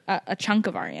for a chunk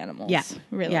of our animals. Yeah.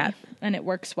 Really. Yeah. And it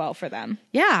works well for them.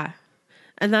 Yeah.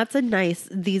 And that's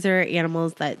these are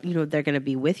animals that, they're going to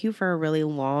be with you for a really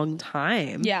long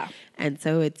time. Yeah. And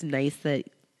so it's nice that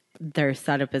their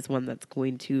setup is one that's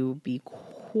going to be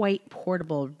quite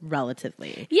portable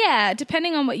relatively. Yeah,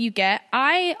 depending on what you get.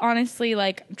 I honestly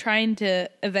like trying to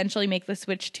eventually make the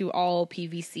switch to all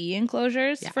PVC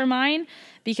enclosures for mine,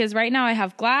 because right now I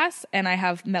have glass and I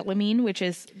have melamine, which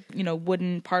is,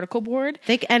 wooden particle board.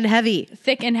 Thick and heavy.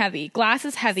 Glass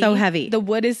is heavy. So heavy. The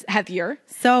wood is heavier.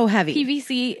 So heavy.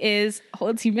 PVC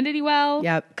holds humidity well,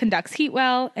 Yep. conducts heat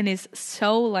well, and is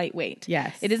so lightweight.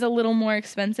 Yes. It is a little more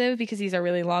expensive because these are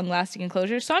really long-lasting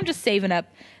enclosures. So I'm just saving up,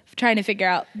 trying to figure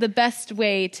out the best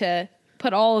way to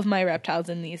put all of my reptiles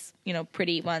in these,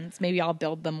 pretty ones. Maybe I'll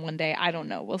build them one day. I don't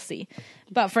know. We'll see.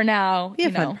 But for now, Be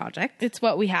a fun project. It's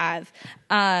what we have.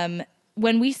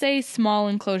 When we say small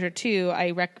enclosure too,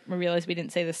 I realized we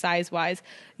didn't say the size-wise.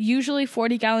 Usually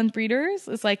 40-gallon breeders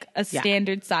is like a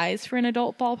standard size for an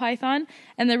adult ball python.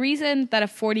 And the reason that a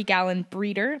 40-gallon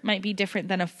breeder might be different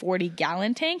than a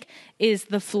 40-gallon tank is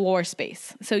the floor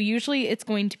space. So usually it's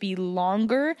going to be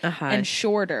longer and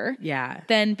shorter. Yeah.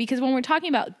 Because when we're talking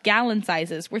about gallon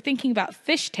sizes, we're thinking about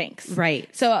fish tanks. Right.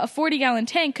 So a 40-gallon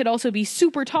tank could also be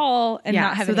super tall and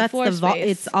not have any floor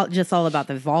space. It's all about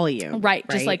the volume. Right,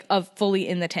 just like fully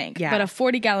in the tank. Yeah. But a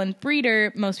 40-gallon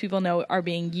breeder, most people know, are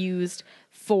being used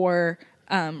for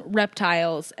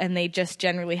reptiles, and they just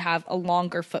generally have a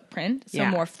longer footprint, so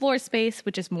more floor space,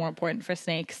 which is more important for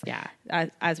snakes. Yeah.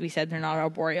 As we said, they're not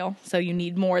arboreal, so you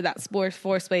need more of that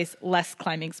floor space, less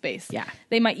climbing space. Yeah.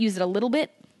 They might use it a little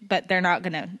bit, but they're not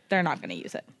gonna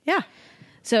use it. Yeah.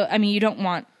 So I mean, you don't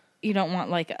want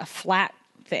like a flat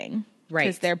thing, right?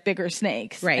 Because they're bigger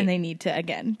snakes, right? And they need to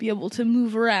again be able to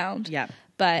move around. Yeah.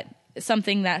 But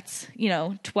something that's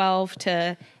 12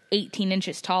 to 18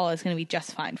 inches tall is going to be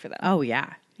just fine for them. Oh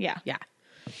yeah. Yeah.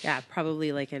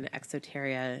 Probably like an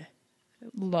Exoterra.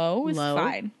 Low is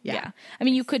fine. Yeah. I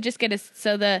mean, you could just get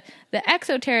the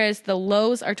Exoterras, the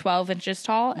lows are 12 inches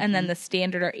tall, and then the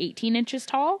standard are 18 inches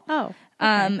tall. Oh.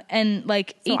 Okay. And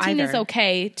like 18 is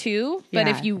okay too, but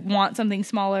Yeah. if you want something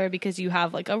smaller because you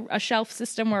have like a shelf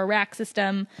system or a rack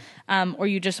system, or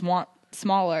you just want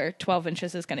smaller, 12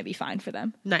 inches is going to be fine for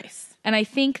them. Nice. And I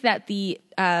think that the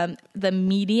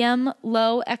medium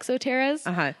low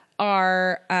Exoterras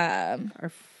are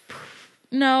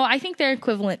no, I think they're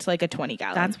equivalent to like a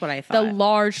 20-gallon. That's what I thought. The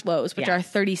large lows, which are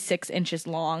 36 inches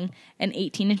long and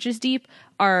 18 inches deep,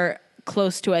 are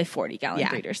close to a 40-gallon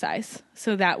breeder size.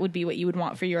 So that would be what you would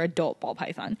want for your adult ball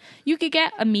python. You could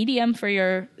get a medium for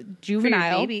your juvenile.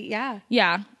 For your baby, yeah.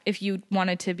 Yeah, if you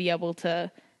wanted to be able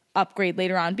to upgrade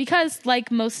later on. Because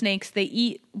like most snakes, they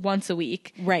eat once a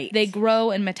week. Right. They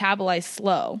grow and metabolize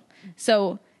slow.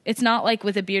 So It's not like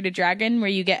with a bearded dragon where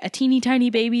you get a teeny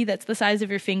tiny baby that's the size of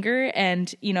your finger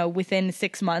and, you know, within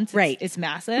 6 months it's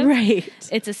massive. Right.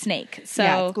 It's a snake.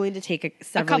 So it's going to take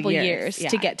a couple years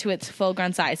to get to its full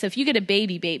grown size. So if you get a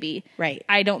baby, right,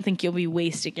 I don't think you'll be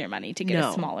wasting your money to get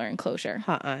a smaller enclosure.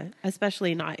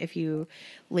 Especially not if you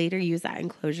later use that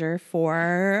enclosure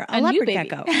for a new leopard baby.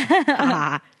 gecko.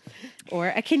 Or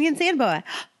a Kenyan sand boa.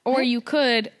 Or you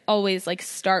could always like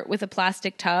start with a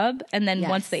plastic tub and then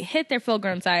once they hit their full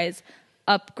grown size,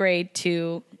 upgrade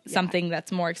to something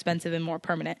that's more expensive and more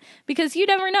permanent. Because you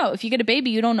never know. If you get a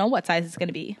baby, you don't know what size it's going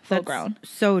to be full grown.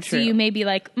 So true. So you may be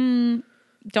like,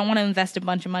 don't want to invest a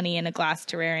bunch of money in a glass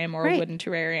terrarium or a wooden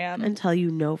terrarium. Until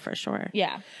you know for sure.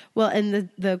 Yeah. Well, and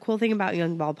the cool thing about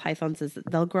young ball pythons is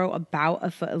that they'll grow about a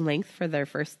foot in length for their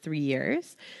first 3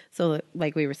 years. So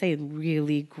like we were saying,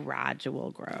 really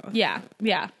gradual growth. Yeah.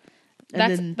 Yeah.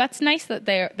 That's nice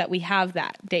that we have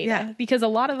that data because a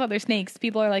lot of other snakes,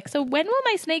 people are like, so when will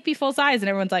my snake be full size? And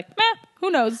everyone's like,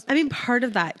 who knows? I mean, part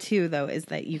of that too, though, is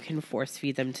that you can force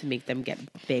feed them to make them get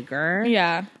bigger.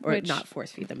 Yeah. Or not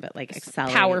force feed them, but like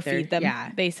accelerate. Power feed them. Yeah.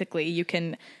 Basically, you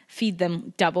can feed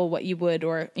them double what you would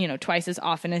or, you know, twice as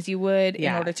often as you would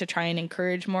in order to try and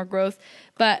encourage more growth.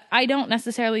 But I don't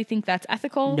necessarily think that's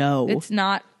ethical. No. It's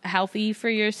not healthy for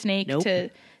your snake to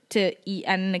eat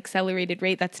at an accelerated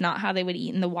rate. That's not how they would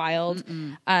eat in the wild.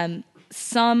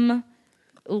 Some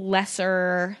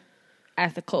lesser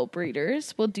ethical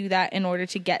breeders will do that in order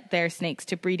to get their snakes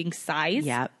to breeding size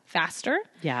faster.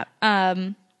 Yeah.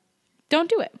 Don't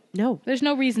do it. No. There's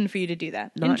no reason for you to do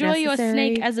that. Not Enjoy your necessary.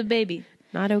 snake as a baby.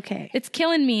 Not okay. It's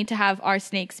killing me to have our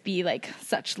snakes be like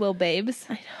such little babes.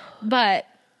 I know. But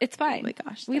it's fine. Oh my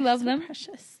gosh. We love them.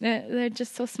 Precious. They're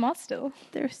just so small still.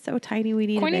 They're so tiny. We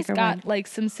need Corny's a bigger got one. like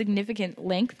some significant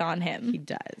length on him. He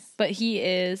does. But he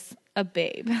is a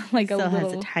babe. Like Still a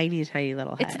little. has a tiny, tiny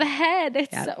little head. It's the head.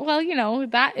 It's well, you know,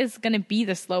 that is going to be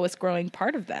the slowest growing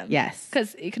part of them. Yes.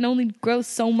 Because it can only grow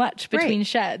so much between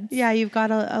sheds. Yeah, you've got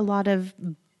a lot of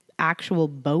actual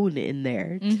bone in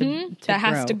there to that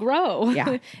has to grow.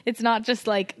 Yeah. It's not just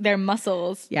like their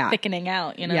muscles thickening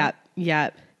out, you know?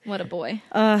 Yep. What a boy.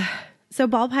 So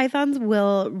ball pythons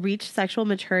will reach sexual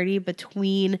maturity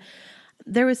between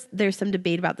there's some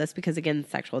debate about this because again,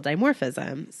 sexual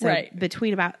dimorphism. So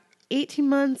between about 18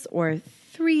 months or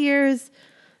 3 years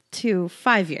to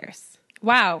 5 years.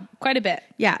 Wow, quite a bit.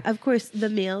 Yeah, of course, the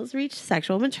males reach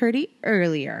sexual maturity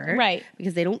earlier. Right.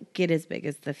 Because they don't get as big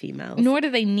as the females. Nor do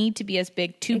they need to be as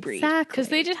big to breed. Exactly. Because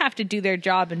they just have to do their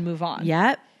job and move on.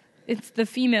 Yep. It's the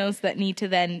females that need to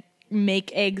then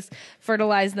make eggs,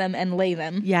 fertilize them, and lay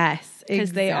them. Yes,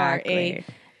 because they are a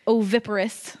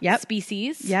oviparous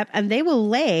species. Yep, and they will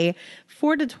lay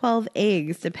 4 to 12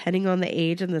 eggs depending on the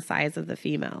age and the size of the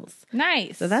females.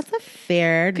 Nice. So that's a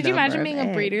fair Could you number imagine of being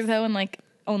eggs. a breeder though and like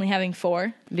only having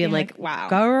 4? Being like, wow.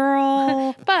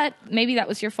 Girl. But maybe that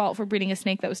was your fault for breeding a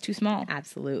snake that was too small.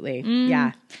 Absolutely.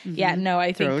 Yeah. Mm-hmm. Yeah, no,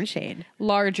 I think Throwing shade.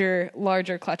 larger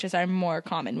clutches are more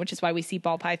common, which is why we see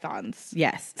ball pythons.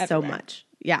 Yes, everywhere. so much.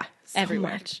 Yeah, so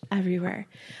everywhere. much. Everywhere.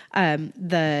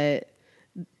 The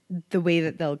way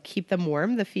that they'll keep them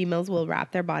warm, the females will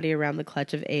wrap their body around the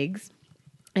clutch of eggs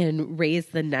and raise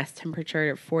the nest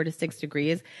temperature to 4 to 6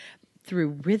 degrees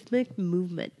through rhythmic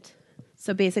movement.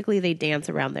 So basically, they dance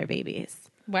around their babies.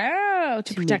 Wow,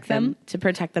 to protect them? To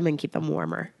protect them and keep them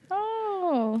warmer.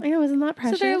 Oh. I know, isn't that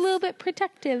precious? So they're a little bit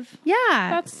protective. Yeah.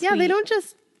 That's yeah, they sweet. don't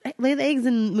just lay the eggs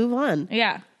and move on.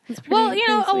 Yeah. Well, you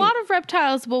know, a lot of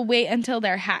reptiles will wait until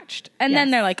they're hatched, and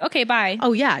then they're like, "Okay, bye."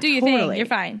 Oh yeah, do your thing. You're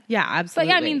fine. Yeah, absolutely.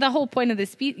 But yeah, I mean, the whole point of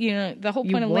this, the whole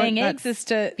point of laying eggs is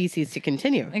to species to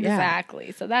continue. Exactly.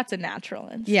 Yeah. So that's a natural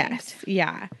instinct. Yes.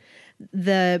 Yeah.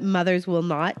 The mothers will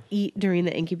not eat during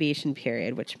the incubation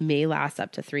period, which may last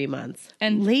up to 3 months.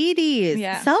 And ladies,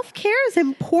 self-care is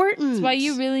important. That's why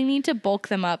you really need to bulk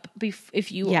them up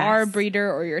if you are a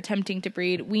breeder or you're attempting to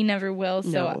breed. We never will.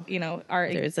 So, you know,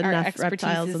 there's enough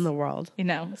reptiles in the world. You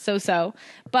know,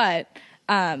 but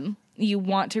you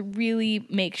want to really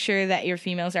make sure that your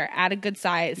females are at a good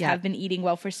size, have been eating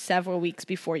well for several weeks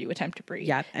before you attempt to breed.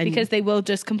 Yeah, because they will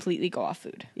just completely go off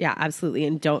food. Yeah, absolutely.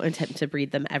 And don't attempt to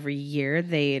breed them every year.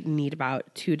 They need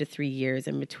about 2 to 3 years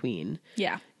in between.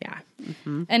 Yeah. Yeah.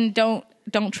 Mm-hmm. And don't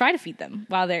try to feed them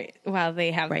while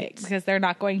they have eggs because they're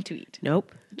not going to eat.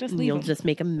 Nope. Just leave You'll them. just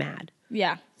make them mad.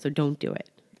 Yeah. So don't do it.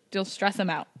 You'll stress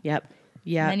them out. Yep.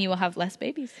 Yeah. And then you will have less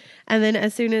babies. And then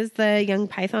as soon as the young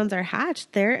pythons are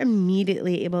hatched, they're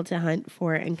immediately able to hunt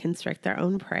for and constrict their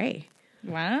own prey.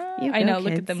 Wow. I know. Kids.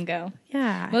 Look at them go.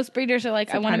 Yeah. Most breeders are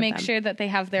like, I want to make sure that they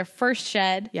have their first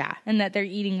shed. Yeah. And that they're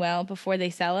eating well before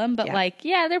they sell them. But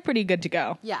they're pretty good to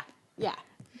go. Yeah. Yeah.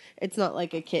 It's not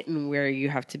like a kitten where you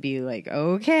have to be like,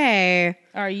 okay.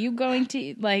 Are you going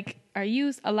to, are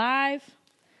you alive?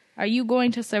 Are you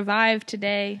going to survive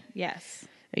today? Yes.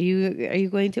 Are you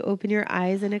going to open your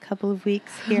eyes in a couple of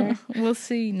weeks here? We'll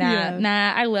see.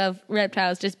 Nah. I love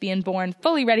reptiles just being born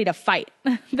fully ready to fight.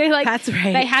 That's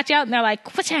right. They hatch out and they're like,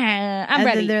 I'm ready. And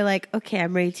then they're like, okay,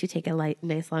 I'm ready to take a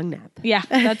nice long nap. Yeah,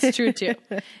 that's true too.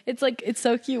 It's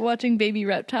so cute watching baby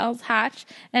reptiles hatch.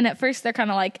 And at first they're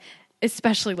kind of like,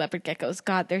 especially leopard geckos.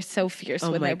 God, they're so fierce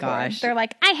when they're born. They're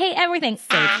like, I hate everything.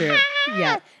 So true.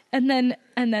 Yeah. And then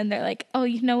they're like, oh,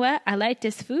 you know what? I like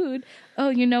this food. Oh,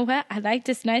 you know what? I like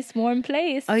this nice warm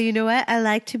place. Oh, you know what? I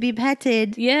like to be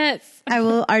petted. Yes. I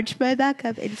will arch my back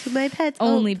up into my pets.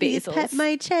 Only please basils. Pet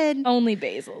my chin. Only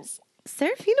basils.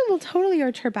 Seraphina will totally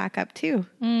arch her back up too.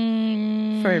 For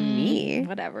me.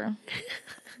 Whatever.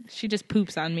 She just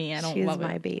poops on me. I don't love it.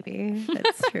 She's my baby.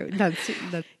 That's true. That's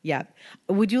yeah.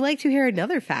 Would you like to hear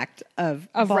another fact of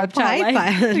reptile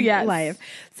life?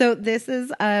 So this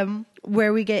is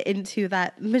where we get into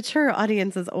that mature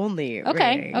audiences only.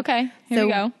 Okay. rating. Okay. Here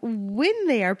we go. When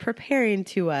they are preparing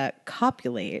to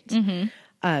copulate,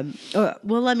 well,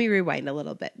 let me rewind a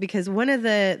little bit, because one of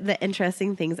the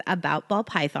interesting things about ball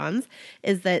pythons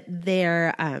is that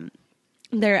their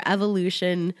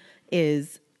evolution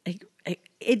is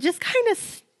it just kind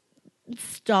of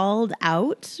stalled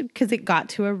out because it got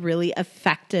to a really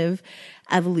effective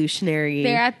evolutionary.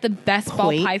 They're at the best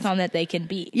ball python that they can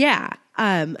be. Yeah.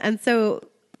 And so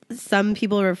some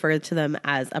people refer to them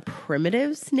as a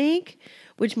primitive snake,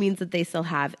 which means that they still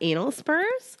have anal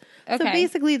spurs. Okay. So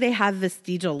basically they have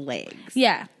vestigial legs.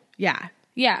 Yeah. Yeah.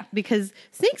 Yeah. Because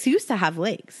snakes used to have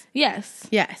legs. Yes.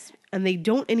 Yes. And they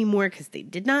don't anymore because they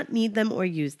did not need them or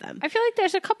use them. I feel like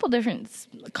there's a couple different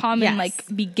common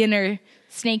beginner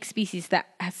snake species that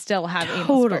still have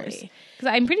anal spurs. Because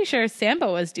I'm pretty sure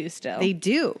Samboas do still. They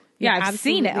do. Yeah, I've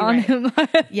seen it on him.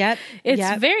 Yep.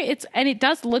 And it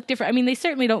does look different. I mean, they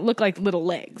certainly don't look like little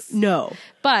legs. No.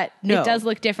 But it does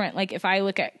look different. Like if I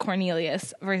look at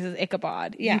Cornelius versus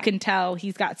Ichabod, you can tell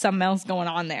he's got something else going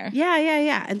on there.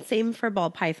 Yeah. And same for ball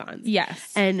pythons.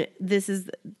 Yes. And this is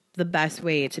the best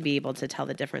way to be able to tell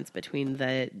the difference between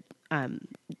the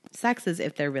sexes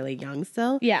if they're really young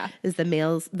still. Yeah. Is the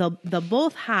males, they'll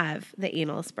both have the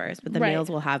anal spurs, but the males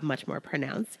will have much more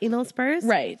pronounced anal spurs.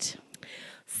 Right.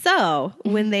 So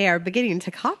when they are beginning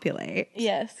to copulate,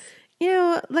 yes,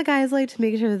 the guys like to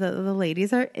make sure that the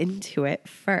ladies are into it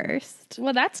first.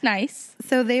 Well, that's nice.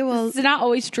 So they will. It's not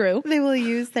always true. They will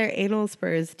use their anal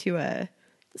spurs to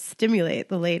stimulate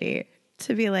the lady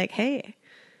to be like, hey,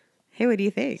 what do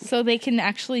you think? So they can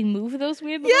actually move those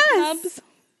weird little knobs.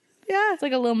 Yeah, it's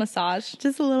like a little massage.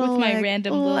 Just a little with my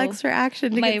random little extra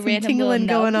action to get some tingling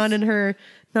going on in her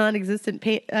non-existent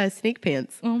snake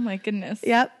pants. Oh my goodness.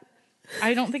 Yep.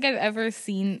 I don't think I've ever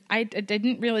seen. I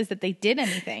didn't realize that they did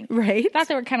anything. Right. I thought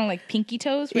they were kind of like pinky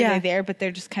toes, where they're there, but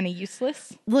they're just kind of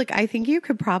useless. Look, I think you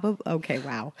could probably. Okay,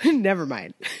 wow. Never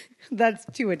mind. That's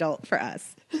too adult for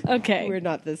us. Okay, we're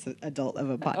not this adult of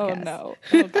a podcast. Oh no.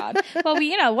 Oh God.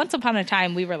 Well, once upon a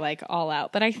time we were like all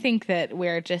out, but I think that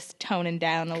we're just toning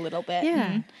down a little bit.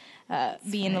 Yeah. And,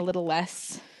 being a little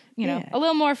less, a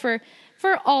little more for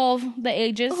all the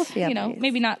ages,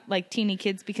 maybe not like teeny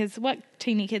kids, because what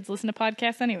teeny kids listen to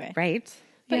podcasts anyway? Right.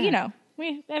 But,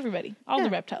 everybody, all the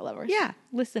reptile lovers. Yeah.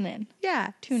 Listen in.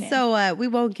 Yeah. Tune in. So we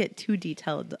won't get too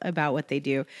detailed about what they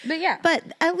do. But yeah. But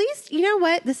at least, you know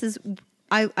what? This is,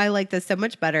 I like this so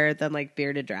much better than like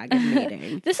bearded dragon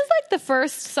mating. This is like the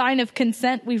first sign of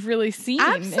consent we've really seen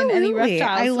Absolutely. in any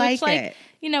reptiles. I like it.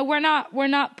 We're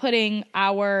not putting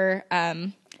our,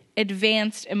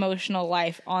 advanced emotional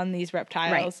life on these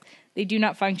reptiles. Right. They do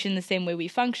not function the same way we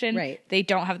function. Right. They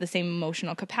don't have the same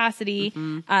emotional capacity.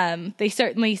 Mm-hmm. They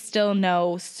certainly still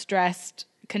know stressed,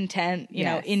 content,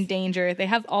 in danger. They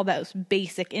have all those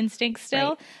basic instincts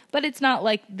still, but it's not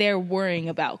like they're worrying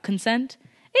about consent.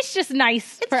 It's just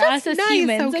nice for us as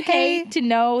humans, okay, to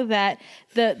know that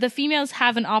the females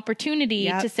have an opportunity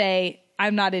to say,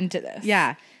 I'm not into this.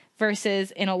 Yeah. Versus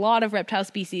in a lot of reptile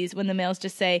species, when the males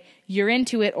just say, you're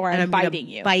into it or I'm biting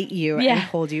you. Bite you and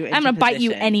hold you into I'm going to bite you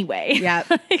position. anyway. Yeah.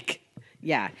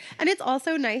 Yeah. And it's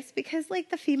also nice because like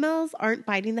the females aren't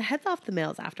biting the heads off the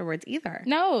males afterwards either.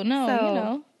 No.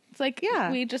 So, it's like,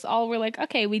 we just all were like,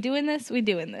 okay, we doing this.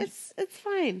 It's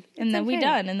fine. And then we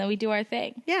done. And then we do our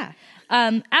thing. Yeah.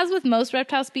 As with most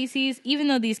reptile species, even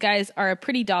though these guys are a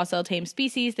pretty docile, tame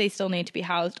species, they still need to be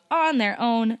housed on their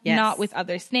own, not with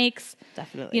other snakes.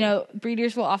 Definitely. You know,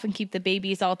 breeders will often keep the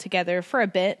babies all together for a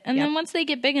bit, and then once they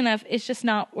get big enough, it's just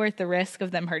not worth the risk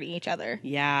of them hurting each other.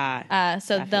 Yeah.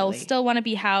 So they'll still want to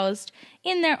be housed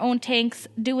in their own tanks,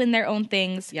 doing their own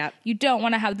things. Yep. You don't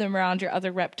want to have them around your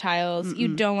other reptiles. You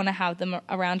don't want to have them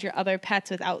around your other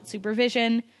pets without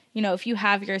supervision. You know, if you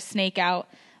have your snake out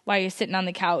while you're sitting on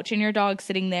the couch and your dog's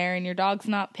sitting there and your dog's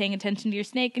not paying attention to your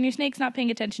snake and your snake's not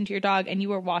paying attention to your dog and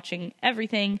you are watching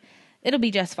everything, it'll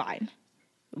be just fine.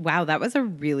 Wow, that was a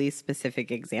really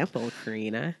specific example,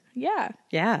 Karina. Yeah.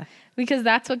 Yeah. Because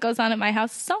that's what goes on at my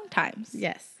house sometimes.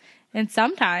 Yes. And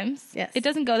sometimes it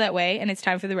doesn't go that way and it's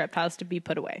time for the reptiles to be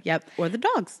put away. Yep. Or the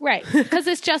dogs. Right. Because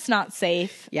it's just not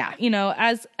safe. Yeah. You know,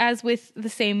 as with the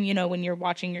same, you know, when you're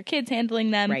watching your kids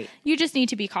handling them, you just need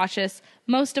to be cautious.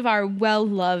 Most of our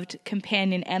well-loved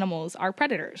companion animals are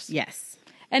predators. Yes.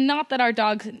 And not that our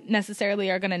dogs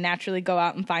necessarily are going to naturally go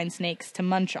out and find snakes to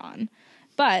munch on.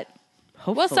 But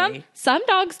hopefully. Well, some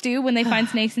dogs do when they find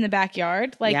snakes in the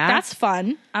backyard. Like, that's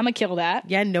fun. I'm going to kill that.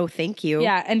 Yeah, no, thank you.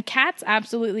 Yeah, and cats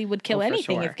absolutely would kill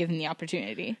anything sure. if given the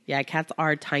opportunity. Yeah, cats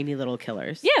are tiny little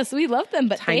killers. Yes, we love them,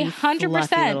 but tiny, they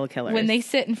 100% little killers. when they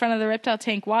sit in front of the reptile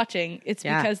tank watching, it's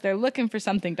because they're looking for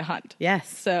something to hunt. Yes.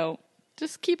 So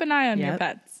just keep an eye on your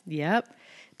pets. Yep.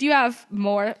 Do you have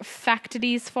more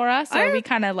factities for us, or we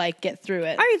kind of like get through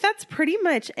it? All right, that's pretty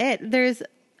much it. There's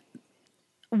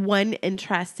one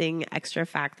interesting extra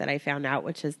fact that I found out,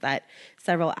 which is that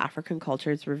several African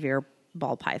cultures revere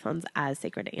ball pythons as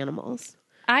sacred animals.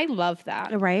 I love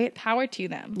that. Right? Power to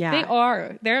them. Yeah. They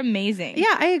are. They're amazing.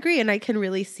 Yeah, I agree. And I can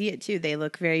really see it too. They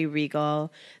look very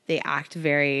regal. They act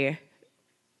very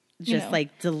just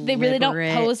like deliberate. They really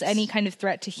don't pose any kind of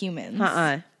threat to humans.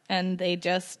 And they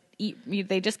just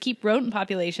keep rodent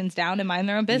populations down and mind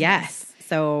their own business. Yes.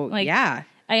 So,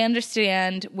 I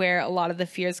understand where a lot of the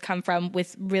fears come from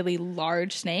with really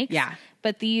large snakes. Yeah.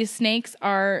 But these snakes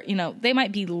are, you know, they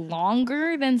might be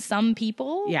longer than some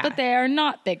people, but they are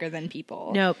not bigger than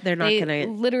people. Nope, they're not going to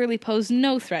literally pose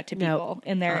no threat to people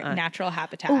in their natural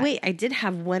habitat. Oh, wait, I did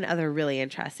have one other really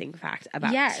interesting fact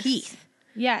about teeth.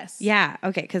 Yes. Yeah.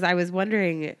 Okay. Because I was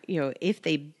wondering, you know, if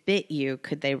they bit you,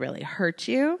 could they really hurt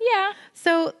you? Yeah.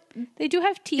 So they do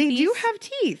have teeth. They do have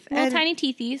teeth. Little tiny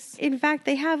teethies. In fact,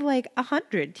 they have like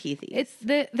 100 teethies.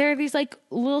 They're these like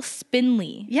little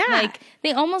spindly. Yeah. Like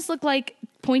they almost look like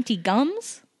pointy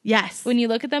gums. Yes. When you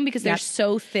look at them because they're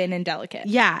so thin and delicate.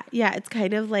 Yeah. Yeah. It's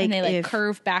kind of like. And they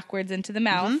curve backwards into the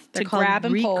mouth to grab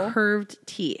and pull. Recurved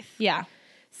teeth. Yeah.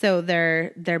 So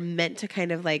they're meant to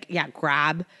kind of like,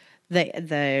 grab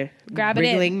the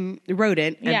wriggling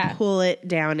rodent and pull it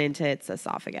down into its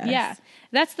esophagus. Yeah.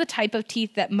 That's the type of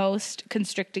teeth that most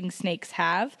constricting snakes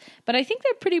have. But I think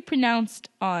they're pretty pronounced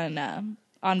on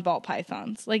ball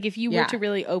pythons. Like if you were to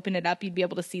really open it up, you'd be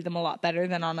able to see them a lot better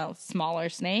than on a smaller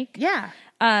snake. Yeah.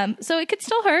 So it could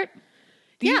still hurt.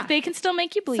 They can still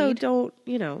make you bleed. So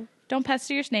don't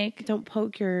pester your snake. Don't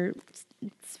poke your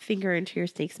finger into your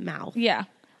snake's mouth. Yeah.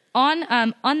 On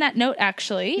that note,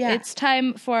 actually, it's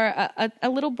time for a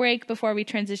little break before we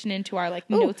transition into our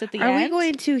notes at the end. Are we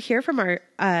going to hear from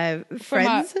our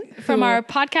friends? From our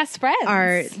podcast friends.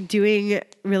 Are doing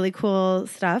really cool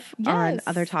stuff on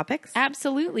other topics?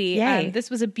 Absolutely. This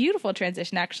was a beautiful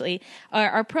transition, actually.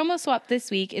 Our promo swap this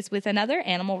week is with another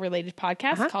animal-related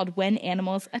podcast called When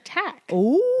Animals Attack.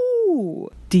 Ooh.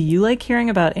 Do you like hearing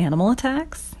about animal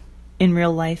attacks? In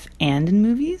real life and in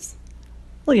movies?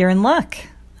 Well, you're in luck.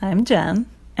 I'm Jen.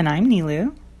 And I'm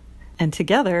Nilu. And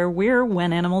together, we're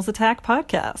When Animals Attack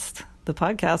Podcast, the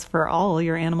podcast for all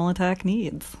your animal attack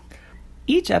needs.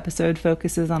 Each episode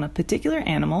focuses on a particular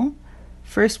animal.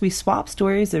 First, we swap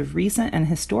stories of recent and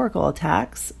historical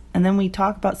attacks, and then we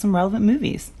talk about some relevant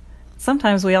movies.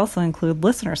 Sometimes we also include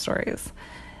listener stories.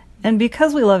 And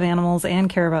because we love animals and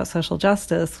care about social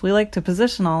justice, we like to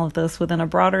position all of this within a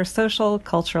broader social,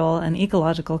 cultural, and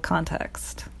ecological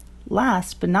context.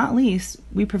 Last but not least,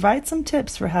 we provide some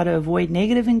tips for how to avoid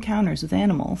negative encounters with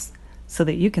animals. So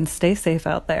that you can stay safe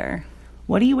out there.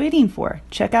 What are you waiting for?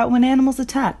 Check out When Animals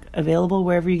Attack, available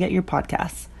wherever you get your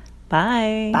podcasts.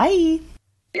 Bye. Bye.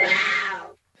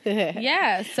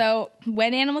 Yeah, so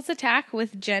When Animals Attack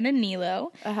with Jen and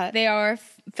Nilo. They are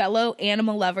fellow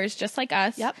animal lovers just like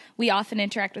us. Yep. We often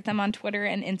interact with them on Twitter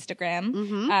and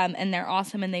Instagram, and they're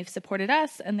awesome, and they've supported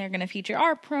us, and they're going to feature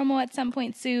our promo at some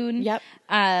point soon. Yep.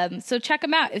 So check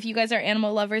them out if you guys are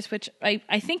animal lovers, which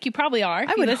I think you probably are. If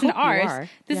I you would listen to hope you ours, are.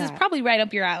 this is probably right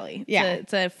up your alley. Yeah.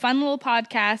 It's a fun little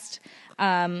podcast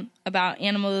about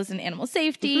animals and animal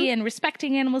safety and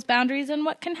respecting animals' boundaries and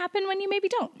what can happen when you maybe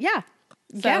don't. Yeah.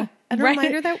 So, and a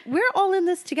reminder that we're all in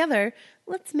this together.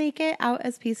 Let's make it out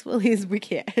as peacefully as we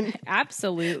can.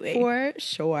 Absolutely. For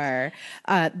sure.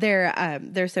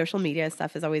 Their social media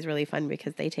stuff is always really fun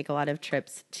because they take a lot of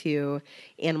trips to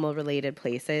animal related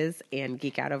places and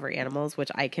geek out over animals,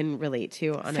 which I can relate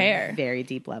to on a very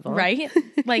deep level. Right?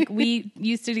 Like we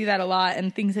used to do that a lot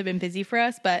and things have been busy for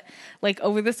us, but like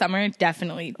over the summer,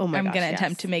 definitely I'm going to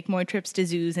attempt to make more trips to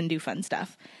zoos and do fun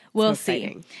stuff. We'll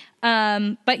see.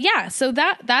 But yeah, so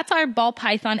that's our ball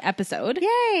python episode.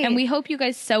 Yay! And we hope you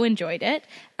guys so enjoyed it.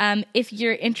 If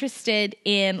you're interested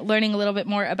in learning a little bit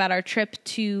more about our trip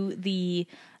to the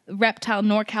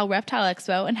NorCal Reptile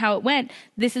Expo and how it went,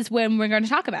 this is when we're going to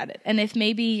talk about it. And if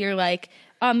maybe you're like,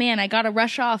 oh man, I got to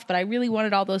rush off, but I really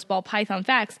wanted all those ball python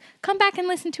facts, come back and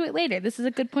listen to it later. This is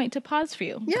a good point to pause for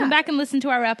you. Yeah. Come back and listen to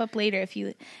our wrap up later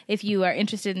if you are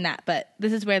interested in that. But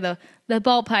this is where the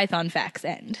ball python facts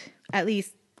end. At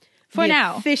least for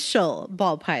now. Official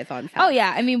ball python facts. Oh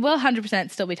yeah, I mean we'll 100%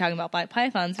 still be talking about ball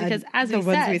pythons because as we said, the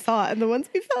ones we saw and the ones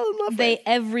we fell in love with. They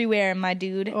everywhere, my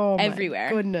dude. Oh everywhere.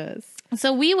 My goodness.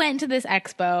 So we went to this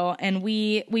expo and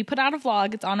we put out a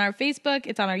vlog. It's on our Facebook.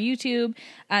 It's on our YouTube.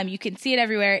 You can see it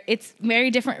everywhere. It's very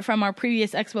different from our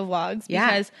previous expo vlogs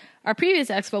because our previous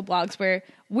expo vlogs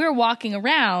we're walking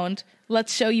around.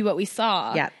 Let's show you what we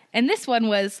saw. Yeah. And this one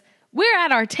was we're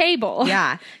at our table.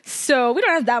 Yeah. So we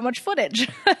don't have that much footage.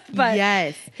 But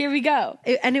yes. Here we go.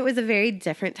 And it was a very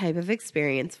different type of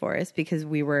experience for us because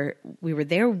we were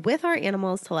there with our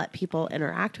animals to let people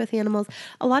interact with animals.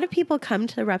 A lot of people come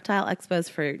to the reptile expos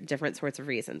for different sorts of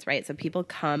reasons, right? So people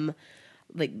come,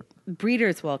 like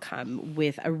breeders will come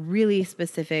with a really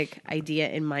specific idea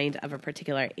in mind of a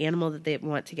particular animal that they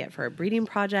want to get for a breeding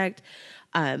project.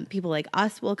 People like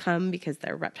us will come because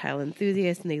they're reptile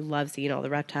enthusiasts and they love seeing all the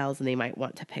reptiles and they might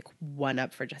want to pick one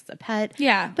up for just a pet.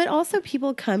 Yeah. But also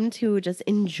people come to just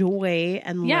enjoy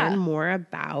and learn more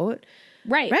about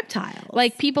reptiles.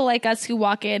 Like people like us who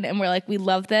walk in and we're like, we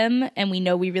love them and we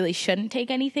know we really shouldn't take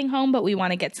anything home, but we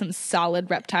want to get some solid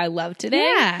reptile love today.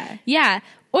 Yeah. Yeah.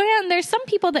 And there's some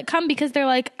people that come because they're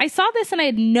like, I saw this and I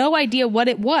had no idea what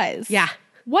it was. Yeah.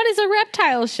 What is a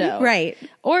reptile show? Right.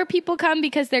 Or people come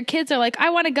because their kids are like,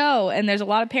 I want to go. And there's a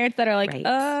lot of parents that are like,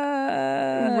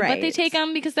 but they take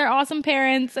them because they're awesome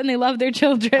parents and they love their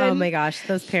children. Oh my gosh,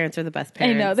 those parents are the best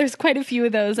parents. I know, there's quite a few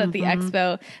of those at the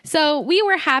expo. So we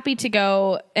were happy to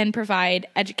go and provide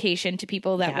education to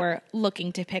people that were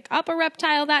looking to pick up a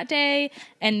reptile that day.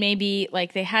 And maybe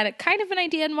like they had a kind of an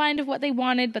idea in mind of what they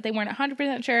wanted, but they weren't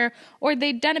 100% sure. Or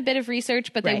they'd done a bit of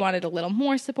research, but they wanted a little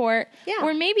more support. Yeah.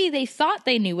 Or maybe they thought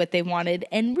they knew what they wanted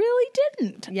and really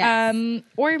didn't. Yes.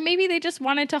 Or maybe they just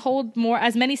wanted to hold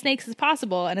as many snakes as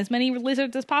possible and as many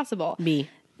lizards as possible.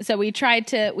 So we tried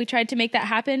to make that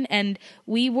happen, and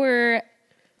we were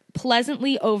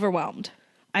pleasantly overwhelmed.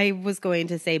 I was going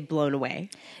to say blown away.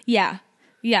 Yeah.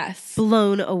 Yes.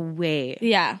 Blown away.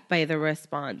 Yeah. By the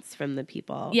response from the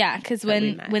people. Yeah, because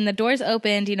when the doors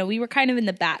opened, we were kind of in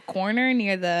the back corner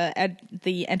near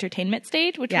the entertainment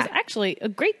stage, which was actually a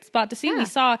great spot to see.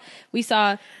 Yeah. We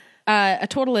saw a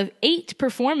total of 8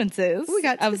 performances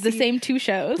of the same 2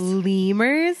 shows.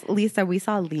 Lemurs. Lisa, we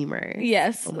saw lemurs.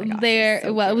 Yes. Oh my gosh,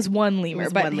 it was one lemur,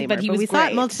 but we saw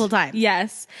it multiple times.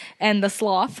 Yes. And the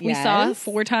sloth we saw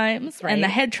 4 times. Right. And the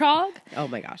hedgehog. Oh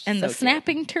my gosh. And the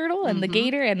snapping turtle and the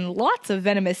gator and lots of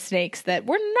venomous snakes that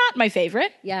were not my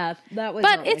favorite. Yeah. That was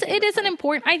But it is an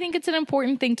important, I think it's an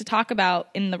important thing to talk about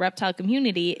in the reptile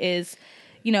community is,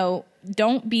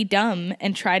 don't be dumb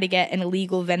and try to get an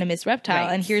illegal venomous reptile.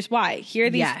 Right. And here's why. Here are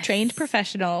these trained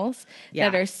professionals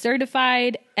that are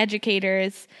certified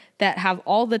educators that have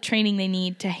all the training they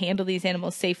need to handle these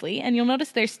animals safely. And you'll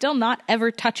notice they're still not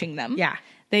ever touching them. Yeah.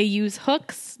 They use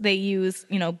hooks, they use,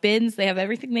 bins, they have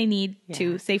everything they need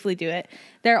to safely do it.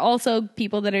 There are also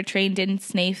people that are trained in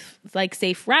safe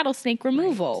rattlesnake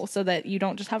removal so that you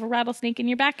don't just have a rattlesnake in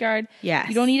your backyard. Yes.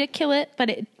 You don't need to kill it, but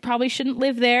it probably shouldn't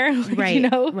live there. Right.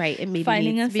 Right. It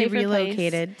maybe needs to be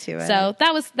relocated to it. So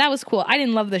that was cool. I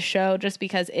didn't love the show just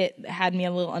because it had me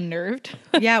a little unnerved.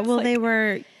 Yeah, well they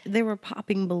were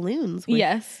popping balloons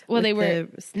with, they were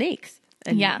the snakes.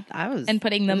 And and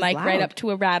putting the mic right up to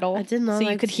a rattle. I did not so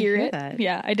you could hear it. That.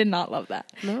 Yeah, I did not love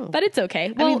that. No. But it's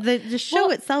okay. Well, the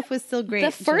show itself was still great. The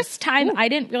first time I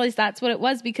didn't realize that's what it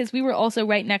was because we were also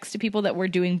right next to people that were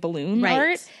doing balloon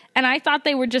art. And I thought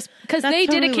they were just, because they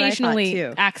did occasionally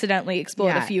accidentally explode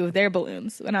a few of their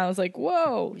balloons. And I was like,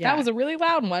 whoa, that was a really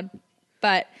loud one.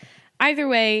 But either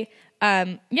way,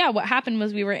 what happened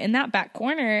was we were in that back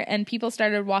corner and people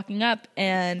started walking up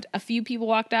and a few people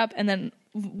walked up and then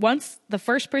once the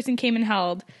first person came and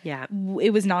held,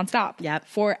 it was nonstop. Yep.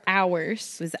 For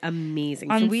hours. It was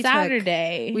amazing. On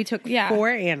Saturday. We took 4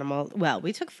 animals. Well,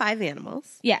 we took 5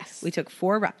 animals. Yes. We took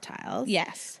 4 reptiles.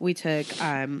 Yes. We took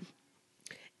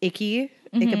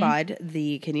Ichabod,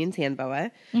 the Kenyan sand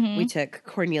boa. We took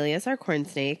Cornelius, our corn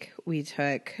snake. We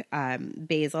took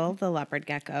Basil, the leopard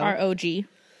gecko. Our OG.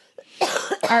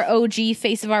 Our OG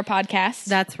face of our podcast.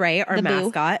 That's right. Our the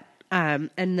mascot. And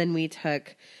then we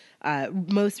took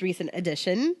most recent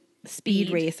addition, Speed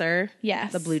Racer.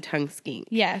 Yes. The blue tongue skink.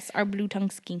 Yes, our blue tongue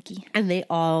skinky. And they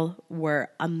all were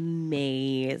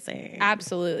amazing.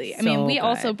 Absolutely. I mean, we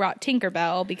also brought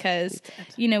Tinkerbell because,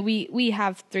 you know, we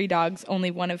have 3 dogs, only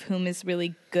one of whom is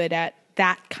really good at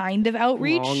that kind of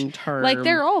outreach. Long term. Like,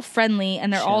 they're all friendly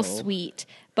and they're all sweet.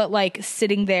 But, like,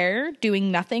 sitting there doing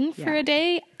nothing for a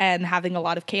day and having a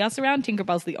lot of chaos around,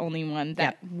 Tinkerbell's the only one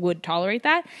that would tolerate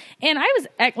that. And I was,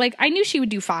 like, I knew she would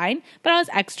do fine, but I was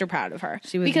extra proud of her.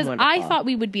 She was because wonderful. I thought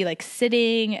we would be, like,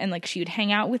 sitting and, like, she would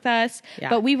hang out with us. Yeah.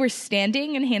 But we were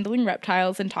standing and handling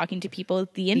reptiles and talking to people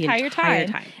the entire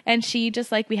time. And she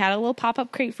just, like, we had a little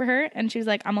pop-up crate for her. And she was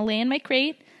like, I'm going to lay in my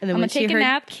crate. And then I'm when going to take she a heard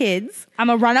nap. kids. I'm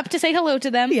going to run up to say hello to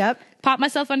them. Yep. Pop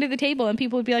myself under the table and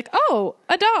people would be like, oh,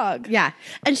 a dog. Yeah.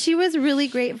 And she was really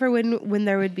great for when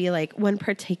there would be like one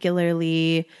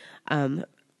particularly,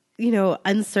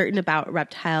 uncertain about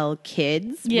reptile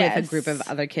kids with a group of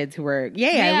other kids who were,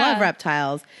 I love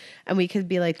reptiles. And we could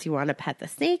be like, do you want to pet the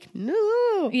snake?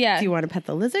 No. Yeah. Do you want to pet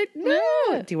the lizard?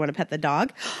 No. Do you want to pet the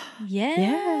dog?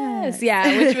 Yes.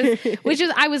 Yeah. Which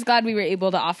was, I was glad we were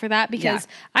able to offer that because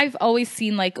I've always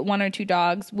seen like 1 or 2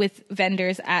 dogs with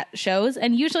vendors at shows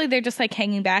and usually they're just like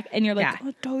hanging back and you're like,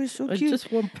 oh, dog is so cute. I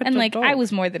just want to pet and like, dog. I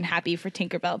was more than happy for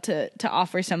Tinkerbell to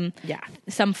offer some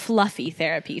fluffy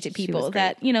therapy to people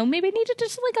that, you know, maybe needed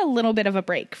just like a little bit of a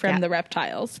break from the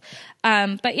reptiles.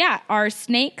 But yeah, our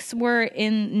snakes were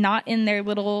not in their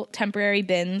little temporary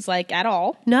bins like at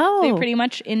all. No. They were pretty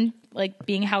much in like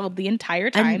being held the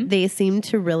entire time. And they seemed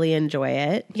to really enjoy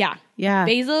it. Yeah. Yeah.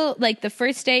 Basil, like the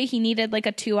first day he needed like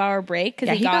a 2-hour break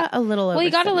because he got a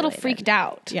little freaked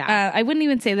out. Yeah. I wouldn't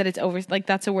even say that it's over. Like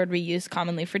that's a word we use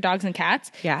commonly for dogs and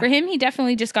cats. Yeah. For him, he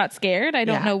definitely just got scared. I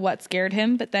don't know what scared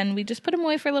him, but then we just put him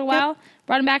away for a little while,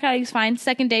 brought him back out. He was fine.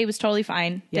 Second day was totally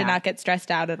fine. Did not get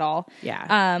stressed out at all.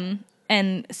 Yeah.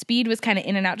 And Speed was kind of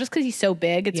in and out just because he's so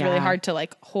big. It's really hard to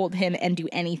like hold him and do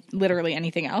literally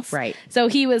anything else. Right. So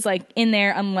he was like in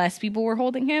there unless people were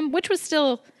holding him, which was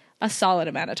still a solid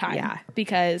amount of time. Yeah.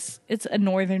 Because it's a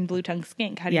northern blue tongue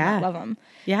skink. How do you not love him?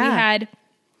 Yeah. We had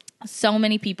so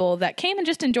many people that came and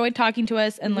just enjoyed talking to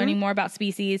us and learning more about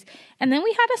species. And then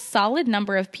we had a solid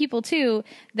number of people too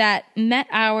that met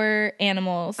our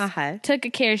animals, took a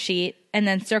care sheet, and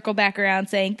then circle back around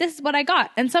saying, this is what I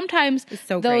got. And sometimes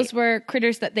those were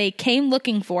critters that they came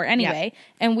looking for anyway.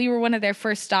 And we were one of their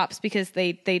first stops because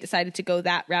they decided to go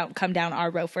that route, come down our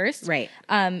row first. Right.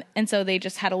 And so they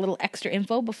just had a little extra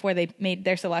info before they made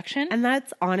their selection. And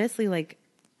that's honestly like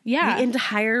the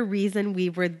entire reason we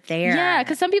were there. Yeah,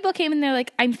 because some people came and they're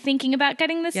like, I'm thinking about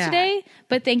getting this today,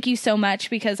 but thank you so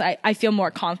much because I feel more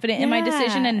confident in my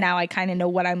decision and now I kind of know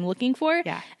what I'm looking for.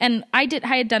 Yeah. And I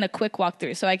had done a quick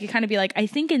walkthrough, so I could kind of be like, I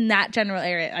think in that general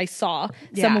area I saw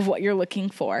some of what you're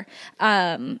looking for.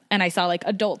 And I saw like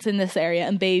adults in this area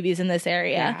and babies in this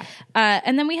area. Yeah.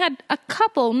 And then we had a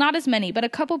couple, not as many, but a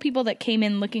couple people that came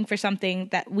in looking for something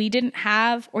that we didn't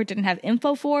have or didn't have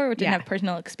info for or didn't have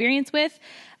personal experience with.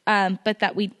 But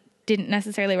that we didn't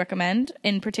necessarily recommend.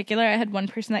 In particular, I had one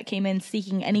person that came in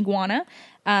seeking an iguana,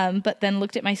 but then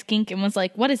looked at my skink and was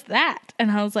like, what is that?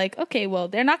 And I was like, okay, well,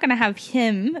 they're not going to have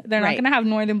him. They're not going to have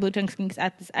northern blue tongue skinks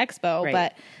at this expo,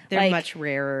 but they're like, much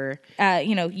rarer.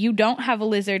 You don't have a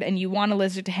lizard and you want a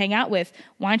lizard to hang out with.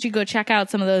 Why don't you go check out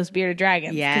some of those bearded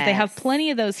dragons? Because they have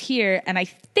plenty of those here. And I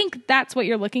think that's what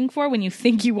you're looking for when you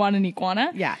think you want an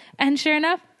iguana. Yeah. And sure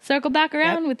enough, circle back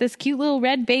around with this cute little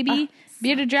red baby.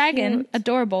 Bearded dragon, cute.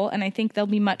 Adorable, and I think they'll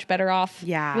be much better off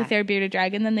with their bearded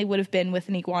dragon than they would have been with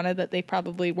an iguana that they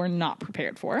probably were not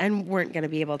prepared for. And weren't going to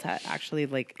be able to actually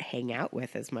like hang out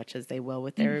with as much as they will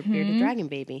with their bearded dragon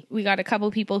baby. We got a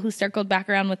couple people who circled back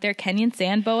around with their Kenyan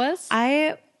sand boas.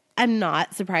 I am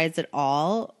not surprised at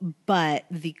all, but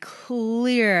the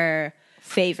clear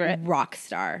favorite rock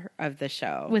star of the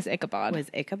show was Ichabod.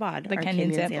 the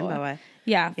Kenyan sand boa.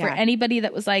 Yeah, for anybody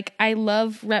that was like, I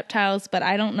love reptiles, but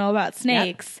I don't know about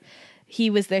snakes,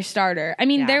 he was their starter. I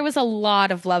mean, there was a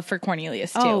lot of love for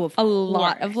Cornelius, too. Oh, a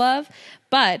lot of love.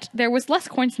 But there was less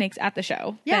corn snakes at the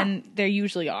show than there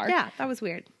usually are. Yeah, that was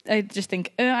weird. I just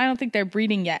think I don't think they're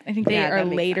breeding yet. I think they are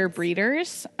later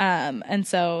breeders, and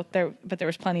so there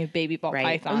was plenty of baby ball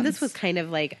pythons. And this was kind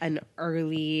of like an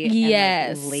early,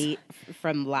 yes, and like late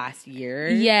from last year.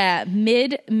 Yeah,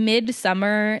 mid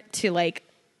summer to like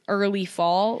early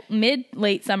fall,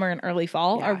 late summer and early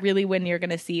fall are really when you're going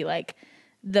to see like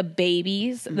the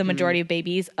babies, the majority of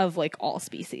babies of like all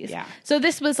species. Yeah. So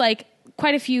this was like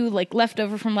quite a few like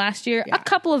leftover from last year, a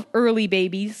couple of early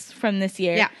babies from this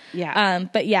year. Yeah. Yeah.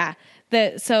 But yeah,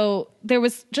 so there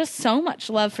was just so much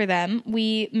love for them.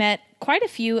 We met quite a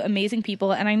few amazing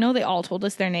people, and I know they all told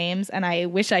us their names, and I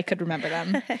wish I could remember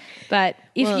them. But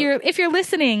if you're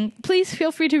listening, please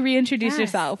feel free to reintroduce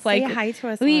yourself. Like, say hi to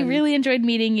us. We really enjoyed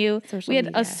meeting you. We had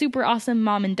media. a super awesome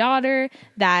mom and daughter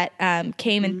that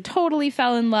came and totally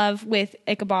fell in love with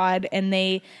Ichabod, and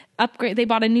they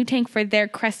bought a new tank for their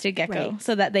crested gecko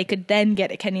so that they could then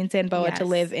get a Kenyan sand boa to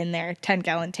live in their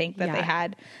 10-gallon tank that they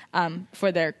had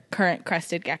for their current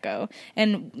crested gecko.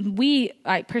 And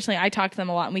I talked to them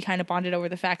a lot, and we kind of bonded over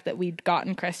the fact that we'd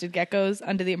gotten crested geckos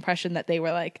under the impression that they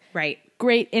were like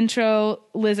great intro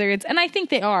lizards, and I think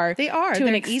they are to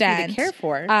an extent, easy to care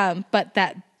for. But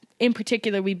that in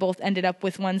particular, we both ended up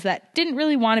with ones that didn't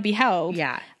really want to be held.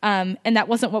 Yeah. And that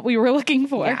wasn't what we were looking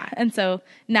for. Yeah. And so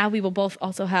now we will both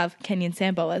also have Kenyan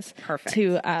sand boas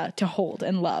to hold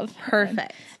and love.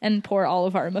 Perfect. And pour all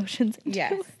of our emotions into.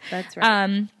 Yes, that's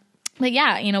right. But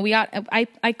yeah,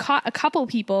 I caught a couple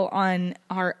people on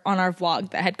our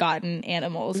vlog that had gotten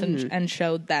animals and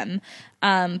showed them.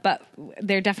 But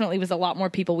there definitely was a lot more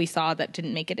people we saw that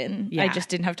didn't make it in. Yeah. I just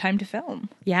didn't have time to film.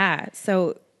 Yeah.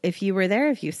 So if you were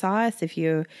there, if you saw us, if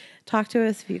you talked to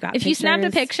us, if you got if you snapped a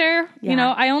picture,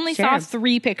 I only saw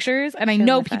 3 pictures, and I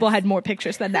know people had more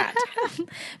pictures than that.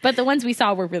 But the ones we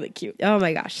saw were really cute. Oh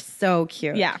my gosh, so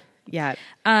cute. Yeah. Yeah.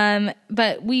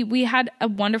 But we had a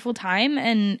wonderful time,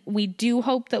 and we do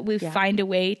hope that we find a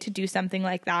way to do something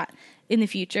like that in the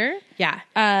future. Yeah.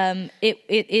 It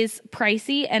is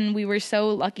pricey, and we were so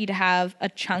lucky to have a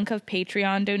chunk of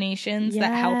Patreon donations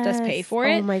that helped us pay for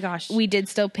it. Oh my gosh. We did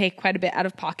still pay quite a bit out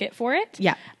of pocket for it.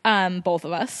 Yeah. Both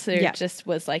of us. So it just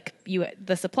was like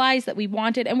the supplies that we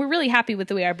wanted, and we're really happy with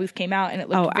the way our booth came out, and it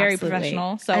looked very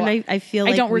professional. So and I feel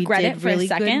like I don't we regret did it for really a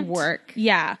second. Good work.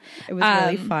 Yeah. It was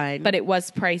really fun. But it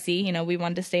was pricey. We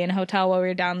wanted to stay in a hotel while we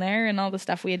were down there, and all the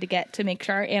stuff we had to get to make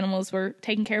sure our animals were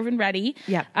taken care of and ready.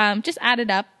 Yeah. Just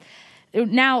added up.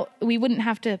 Now we wouldn't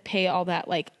have to pay all that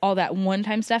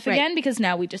one-time stuff again, because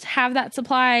now we just have that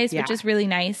supplies, which is really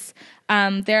nice.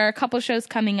 There are a couple shows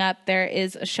coming up. There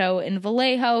is a show in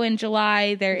Vallejo in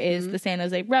July. There is the San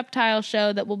Jose Reptile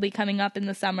Show that will be coming up in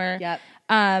the summer.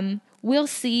 Yep. We'll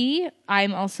see.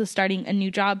 I'm also starting a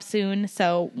new job soon,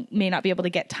 so may not be able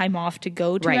to get time off to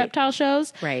go to reptile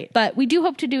shows. Right. But we do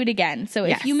hope to do it again. So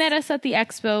if you met us at the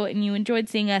expo and you enjoyed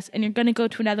seeing us and you're going to go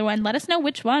to another one, let us know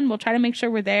which one. We'll try to make sure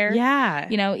we're there. Yeah.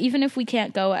 Even if we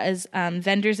can't go as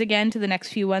vendors again to the next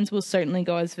few ones, we'll certainly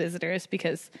go as visitors,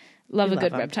 because love a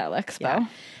good reptile expo. Yeah.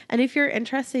 And if you're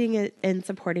interested in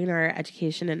supporting our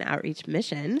education and outreach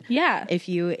mission, if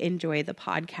you enjoy the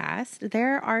podcast,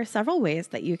 there are several ways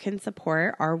that you can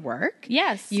support our work.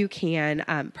 Yes. You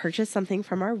can purchase something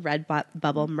from our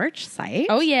Redbubble merch site.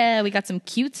 Oh, yeah. We got some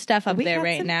cute stuff up there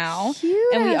right now.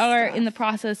 And we are in the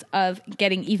process of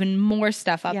getting even more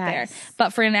stuff up there.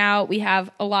 But for now, we have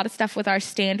a lot of stuff with our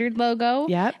standard logo.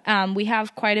 Yep. We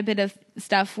have quite a bit of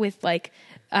stuff with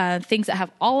things that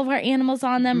have all of our animals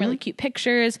on them, really cute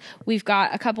pictures. We've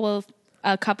got a couple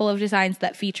of designs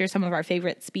that feature some of our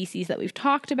favorite species that we've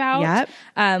talked about.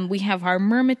 Yep. We have our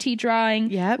Myrmidon drawing.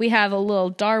 Yep. We have a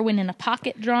little Darwin in a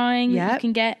pocket drawing that you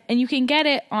can get. And you can get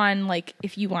it on,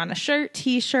 if you want a shirt.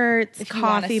 T-shirts, if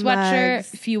coffee you want a sweatshirt,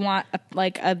 mugs, if you want a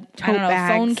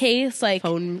bags, phone case,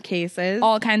 phone cases,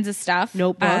 all kinds of stuff.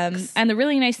 Notebooks. And the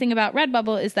really nice thing about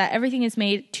Redbubble is that everything is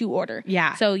made to order.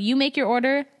 Yeah. So you make your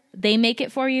order, they make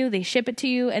it for you, they ship it to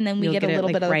you, and then we get a little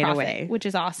bit of the profit, away, which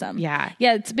is awesome. Yeah.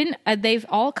 Yeah, it's been, they've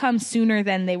all come sooner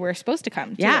than they were supposed to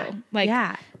come, too.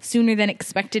 Yeah. Sooner than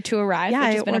expected to arrive, which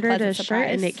has been a pleasant surprise.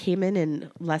 Shirt and it came in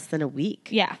less than a week.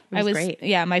 Yeah. It was great.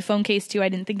 Yeah, my phone case, too, I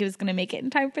didn't think it was going to make it in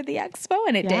time for the expo,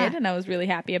 and it did, and I was really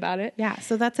happy about it. Yeah,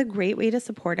 so that's a great way to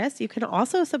support us. You can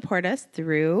also support us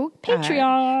through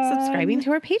Patreon. Subscribing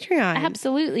to our Patreon.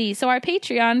 Absolutely. So our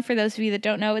Patreon, for those of you that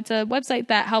don't know, it's a website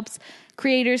that helps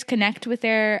creators connect with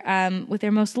their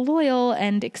most loyal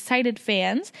and excited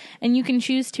fans, and you can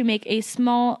choose to make a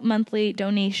small monthly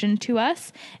donation to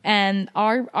us. And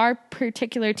our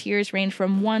particular tiers range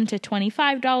from $1 to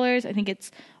 $25. I think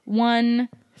it's 1,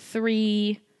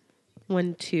 3,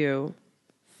 1, 2,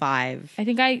 5. I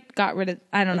think I got rid of,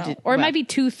 I don't know. Or it might be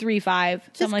 2, 3, 5,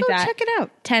 something like that. Check it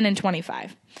out. 10 and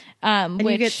 25. And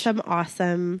you get some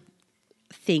awesome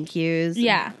thank yous,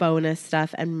 bonus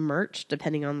stuff, and merch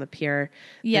depending on the tier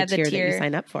that you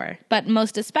sign up for. But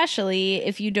most especially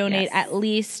if you donate at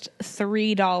least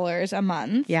 $3 a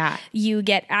month, you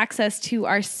get access to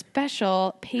our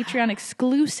special Patreon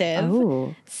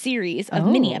exclusive series of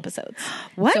mini episodes.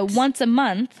 What? So once a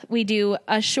month we do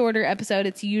a shorter episode.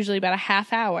 It's usually about a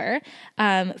half hour,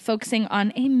 focusing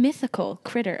on a mythical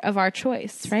critter of our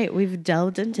choice. That's right. We've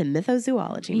delved into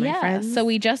mythozoology, my friends. So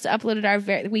we just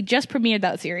uploaded we just premiered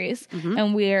that series,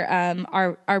 and we're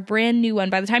our brand new one.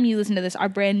 By the time you listen to this, our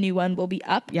brand new one will be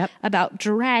up about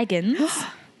dragons.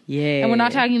 Yeah. And we're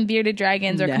not talking bearded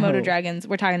dragons or Komodo dragons.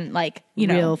 We're talking like,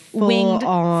 real winged,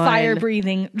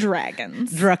 fire-breathing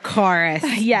dragons. Dracarys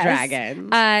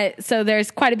dragons. So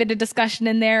there's quite a bit of discussion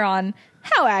in there on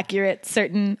how accurate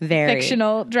certain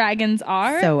fictional dragons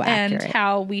are. So accurate. And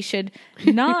how we should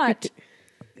not...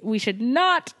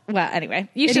 Well, anyway,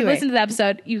 you should listen to the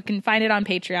episode. You can find it on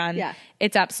Patreon. Yeah.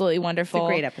 It's absolutely wonderful. It's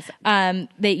a great episode.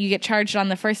 That you get charged on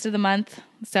the first of the month.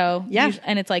 So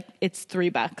and it's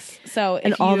 $3. So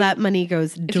and all that money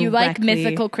goes directly. If you like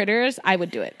mythical critters, I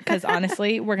would do it because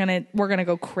honestly, we're gonna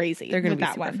go crazy. They're gonna be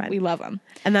that one. Fun. We love them,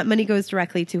 and that money goes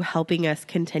directly to helping us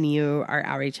continue our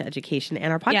outreach education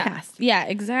and our podcast. Yeah,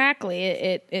 exactly.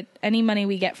 It any money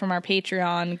we get from our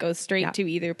Patreon goes straight to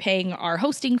either paying our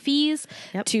hosting fees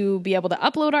to be able to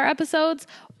upload our episodes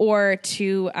or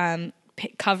to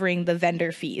covering the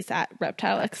vendor fees at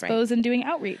Reptile Expos and doing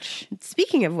outreach.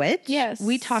 Speaking of which,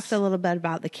 we talked a little bit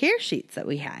about the care sheets that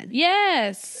we had.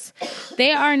 Yes.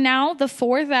 They are now the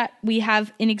 4 that we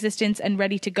have in existence and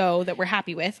ready to go that we're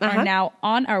happy with are now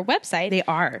on our website. They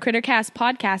are.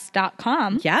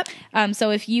 CritterCastPodcast.com. Yep. So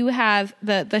if you have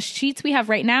the sheets we have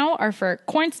right now are for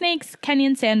corn snakes,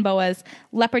 Kenyan sand boas,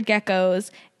 leopard geckos,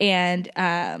 and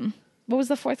what was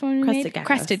the fourth one we made?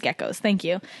 Crested geckos. Thank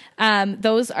you.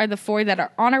 Those are the 4 that are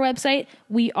on our website.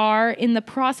 We are in the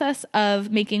process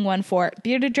of making one for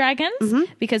bearded dragons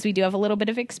because we do have a little bit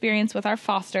of experience with our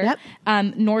foster.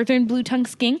 Yep. Northern blue tongue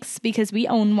skinks because we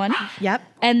own one. Yep.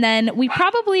 And then we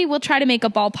probably will try to make a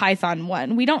ball python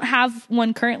one. We don't have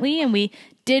one currently, and we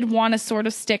did want to sort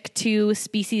of stick to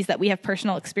species that we have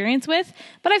personal experience with,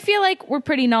 but I feel like we're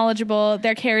pretty knowledgeable.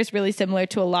 Their care is really similar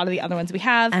to a lot of the other ones we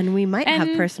have. And we might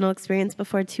have personal experience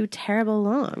before too terrible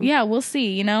long. Yeah, we'll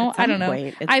see, I don't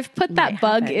know. I've put that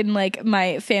bug in like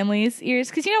my family's ears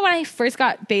because when I first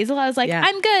got Basil, I was like,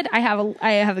 I'm good. I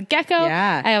have a gecko.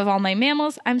 Yeah. I have all my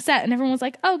mammals. I'm set. And everyone was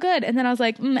like, oh, good. And then I was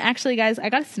like, actually, guys, I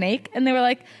got a snake. And they were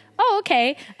like, oh,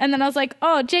 okay. And then I was like,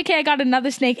 oh, JK, I got another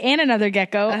snake and another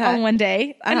gecko on one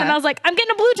day. And then I was like, I'm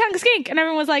getting a blue tongue skink. And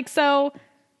everyone was like, so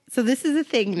this is a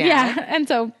thing now. Yeah. And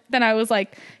so then I was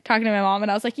like talking to my mom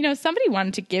and I was like, somebody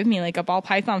wanted to give me like a ball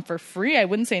python for free. I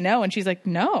wouldn't say no. And she's like,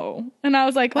 no. And I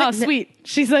was like, what? Oh, sweet.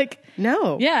 She's like,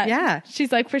 no. Yeah. Yeah.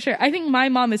 She's like, for sure. I think my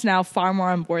mom is now far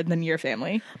more on board than your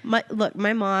family.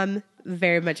 My mom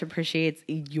very much appreciates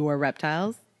your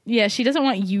reptiles. Yeah, she doesn't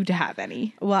want you to have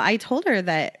any. Well, I told her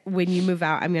that when you move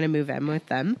out, I'm going to move in with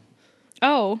them.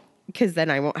 Oh. Because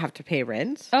then I won't have to pay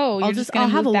rent. Oh, I'll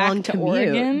have a long commute,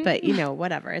 Oregon? But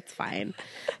whatever, it's fine.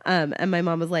 And my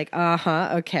mom was like,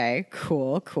 okay,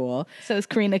 cool. So is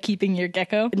Karina keeping your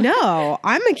gecko? No,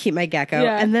 I'm going to keep my gecko.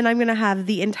 Yeah. And then I'm going to have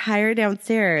the entire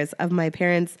downstairs of my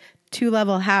parents'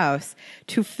 2-level house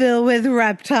to fill with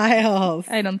reptiles.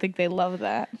 I don't think they love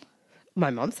that. My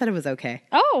mom said it was okay.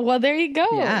 Oh, well, there you go.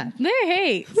 Yeah.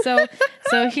 Hey. So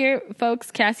here,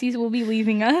 folks, Cassie's will be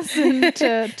leaving us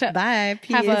to bye,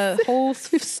 peace. Have a whole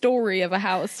story of a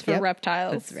house for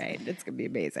reptiles. That's right. It's going to be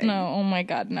amazing. No, oh my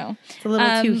God, no. It's a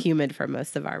little too humid for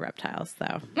most of our reptiles,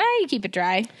 though. You keep it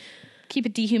dry. Keep a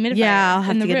dehumidifier. Yeah, I'll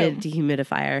have to get a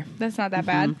dehumidifier. That's not that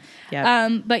bad.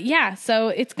 Yep. But yeah, so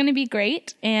it's going to be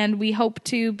great, and we hope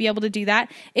to be able to do that.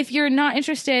 If you're not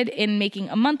interested in making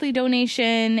a monthly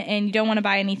donation and you don't want to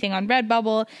buy anything on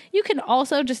Redbubble, you can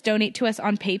also just donate to us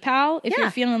on PayPal if you're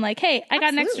feeling like, hey, I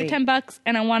got an extra $10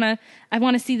 and I want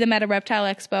to see them at a Reptile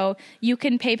Expo. You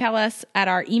can PayPal us at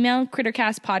our email,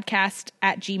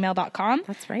 crittercastpodcast@gmail.com.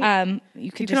 That's right.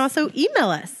 You can also email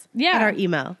us at our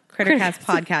email,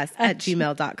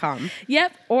 crittercastpodcast@gmail.com.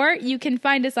 Yep. Or you can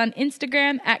find us on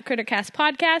Instagram at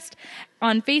CritterCastPodcast,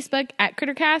 on Facebook at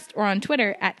CritterCast, or on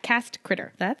Twitter at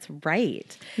CastCritter. That's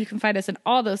right. You can find us in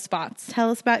all those spots.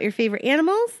 Tell us about your favorite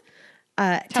animals.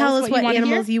 tell us what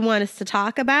animals you want us to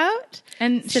talk about.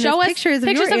 And show us pictures of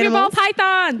your ball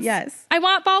pythons. Yes. I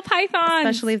want ball pythons.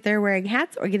 Especially if they're wearing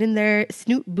hats or getting their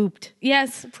snoot booped.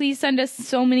 Yes. Please send us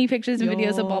so many pictures and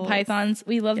videos of ball pythons.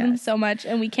 We love them so much,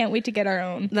 and we can't wait to get our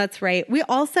own. That's right. We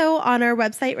also, on our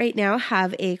website right now,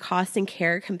 have a cost and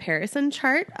care comparison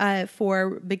chart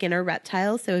for beginner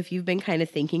reptiles. So if you've been kind of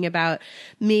thinking about,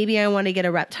 maybe I want to get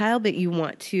a reptile, but you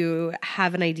want to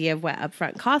have an idea of what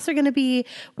upfront costs are going to be,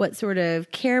 what sort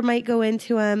of care might go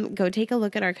into them, go take a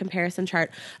look at our comparison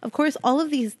chart. Of course, all of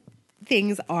these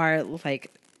things are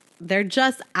like, they're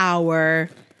just our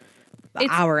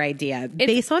idea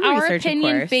based on our research,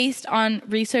 opinion, of course. based on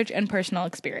research and personal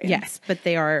experience. Yes, but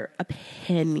they are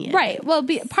opinions. Right. Well,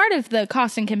 part of the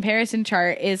cost and comparison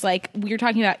chart is like, we're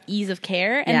talking about ease of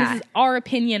care, and this is our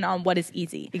opinion on what is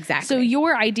easy. Exactly. So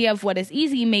your idea of what is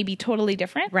easy may be totally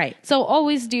different. Right. So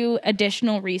always do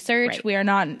additional research. Right. We are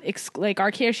not, like,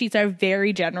 our care sheets are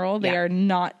very general. They are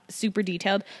not super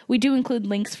detailed. We do include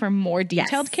links for more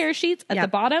detailed care sheets at the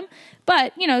bottom.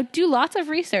 But, do lots of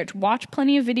research. Watch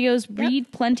plenty of videos,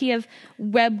 read plenty of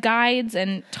web guides,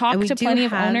 and talk to plenty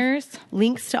of owners.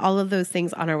 Links to all of those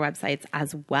things on our websites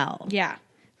as well. Yeah.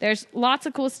 There's lots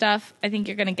of cool stuff. I think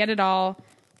you're going to get it all.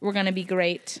 We're going to be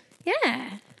great.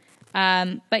 Yeah.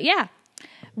 But yeah,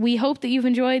 we hope that you've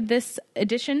enjoyed this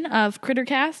edition of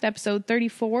Crittercast, episode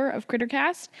 34 of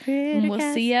Crittercast. And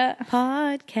we'll see ya.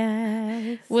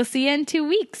 Podcast. We'll see you in 2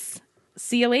 weeks.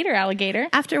 See you later, alligator.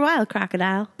 After a while,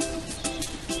 crocodile.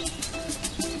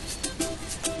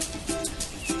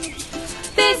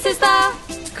 This is the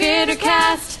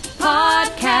Crittercast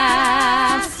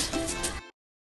podcast.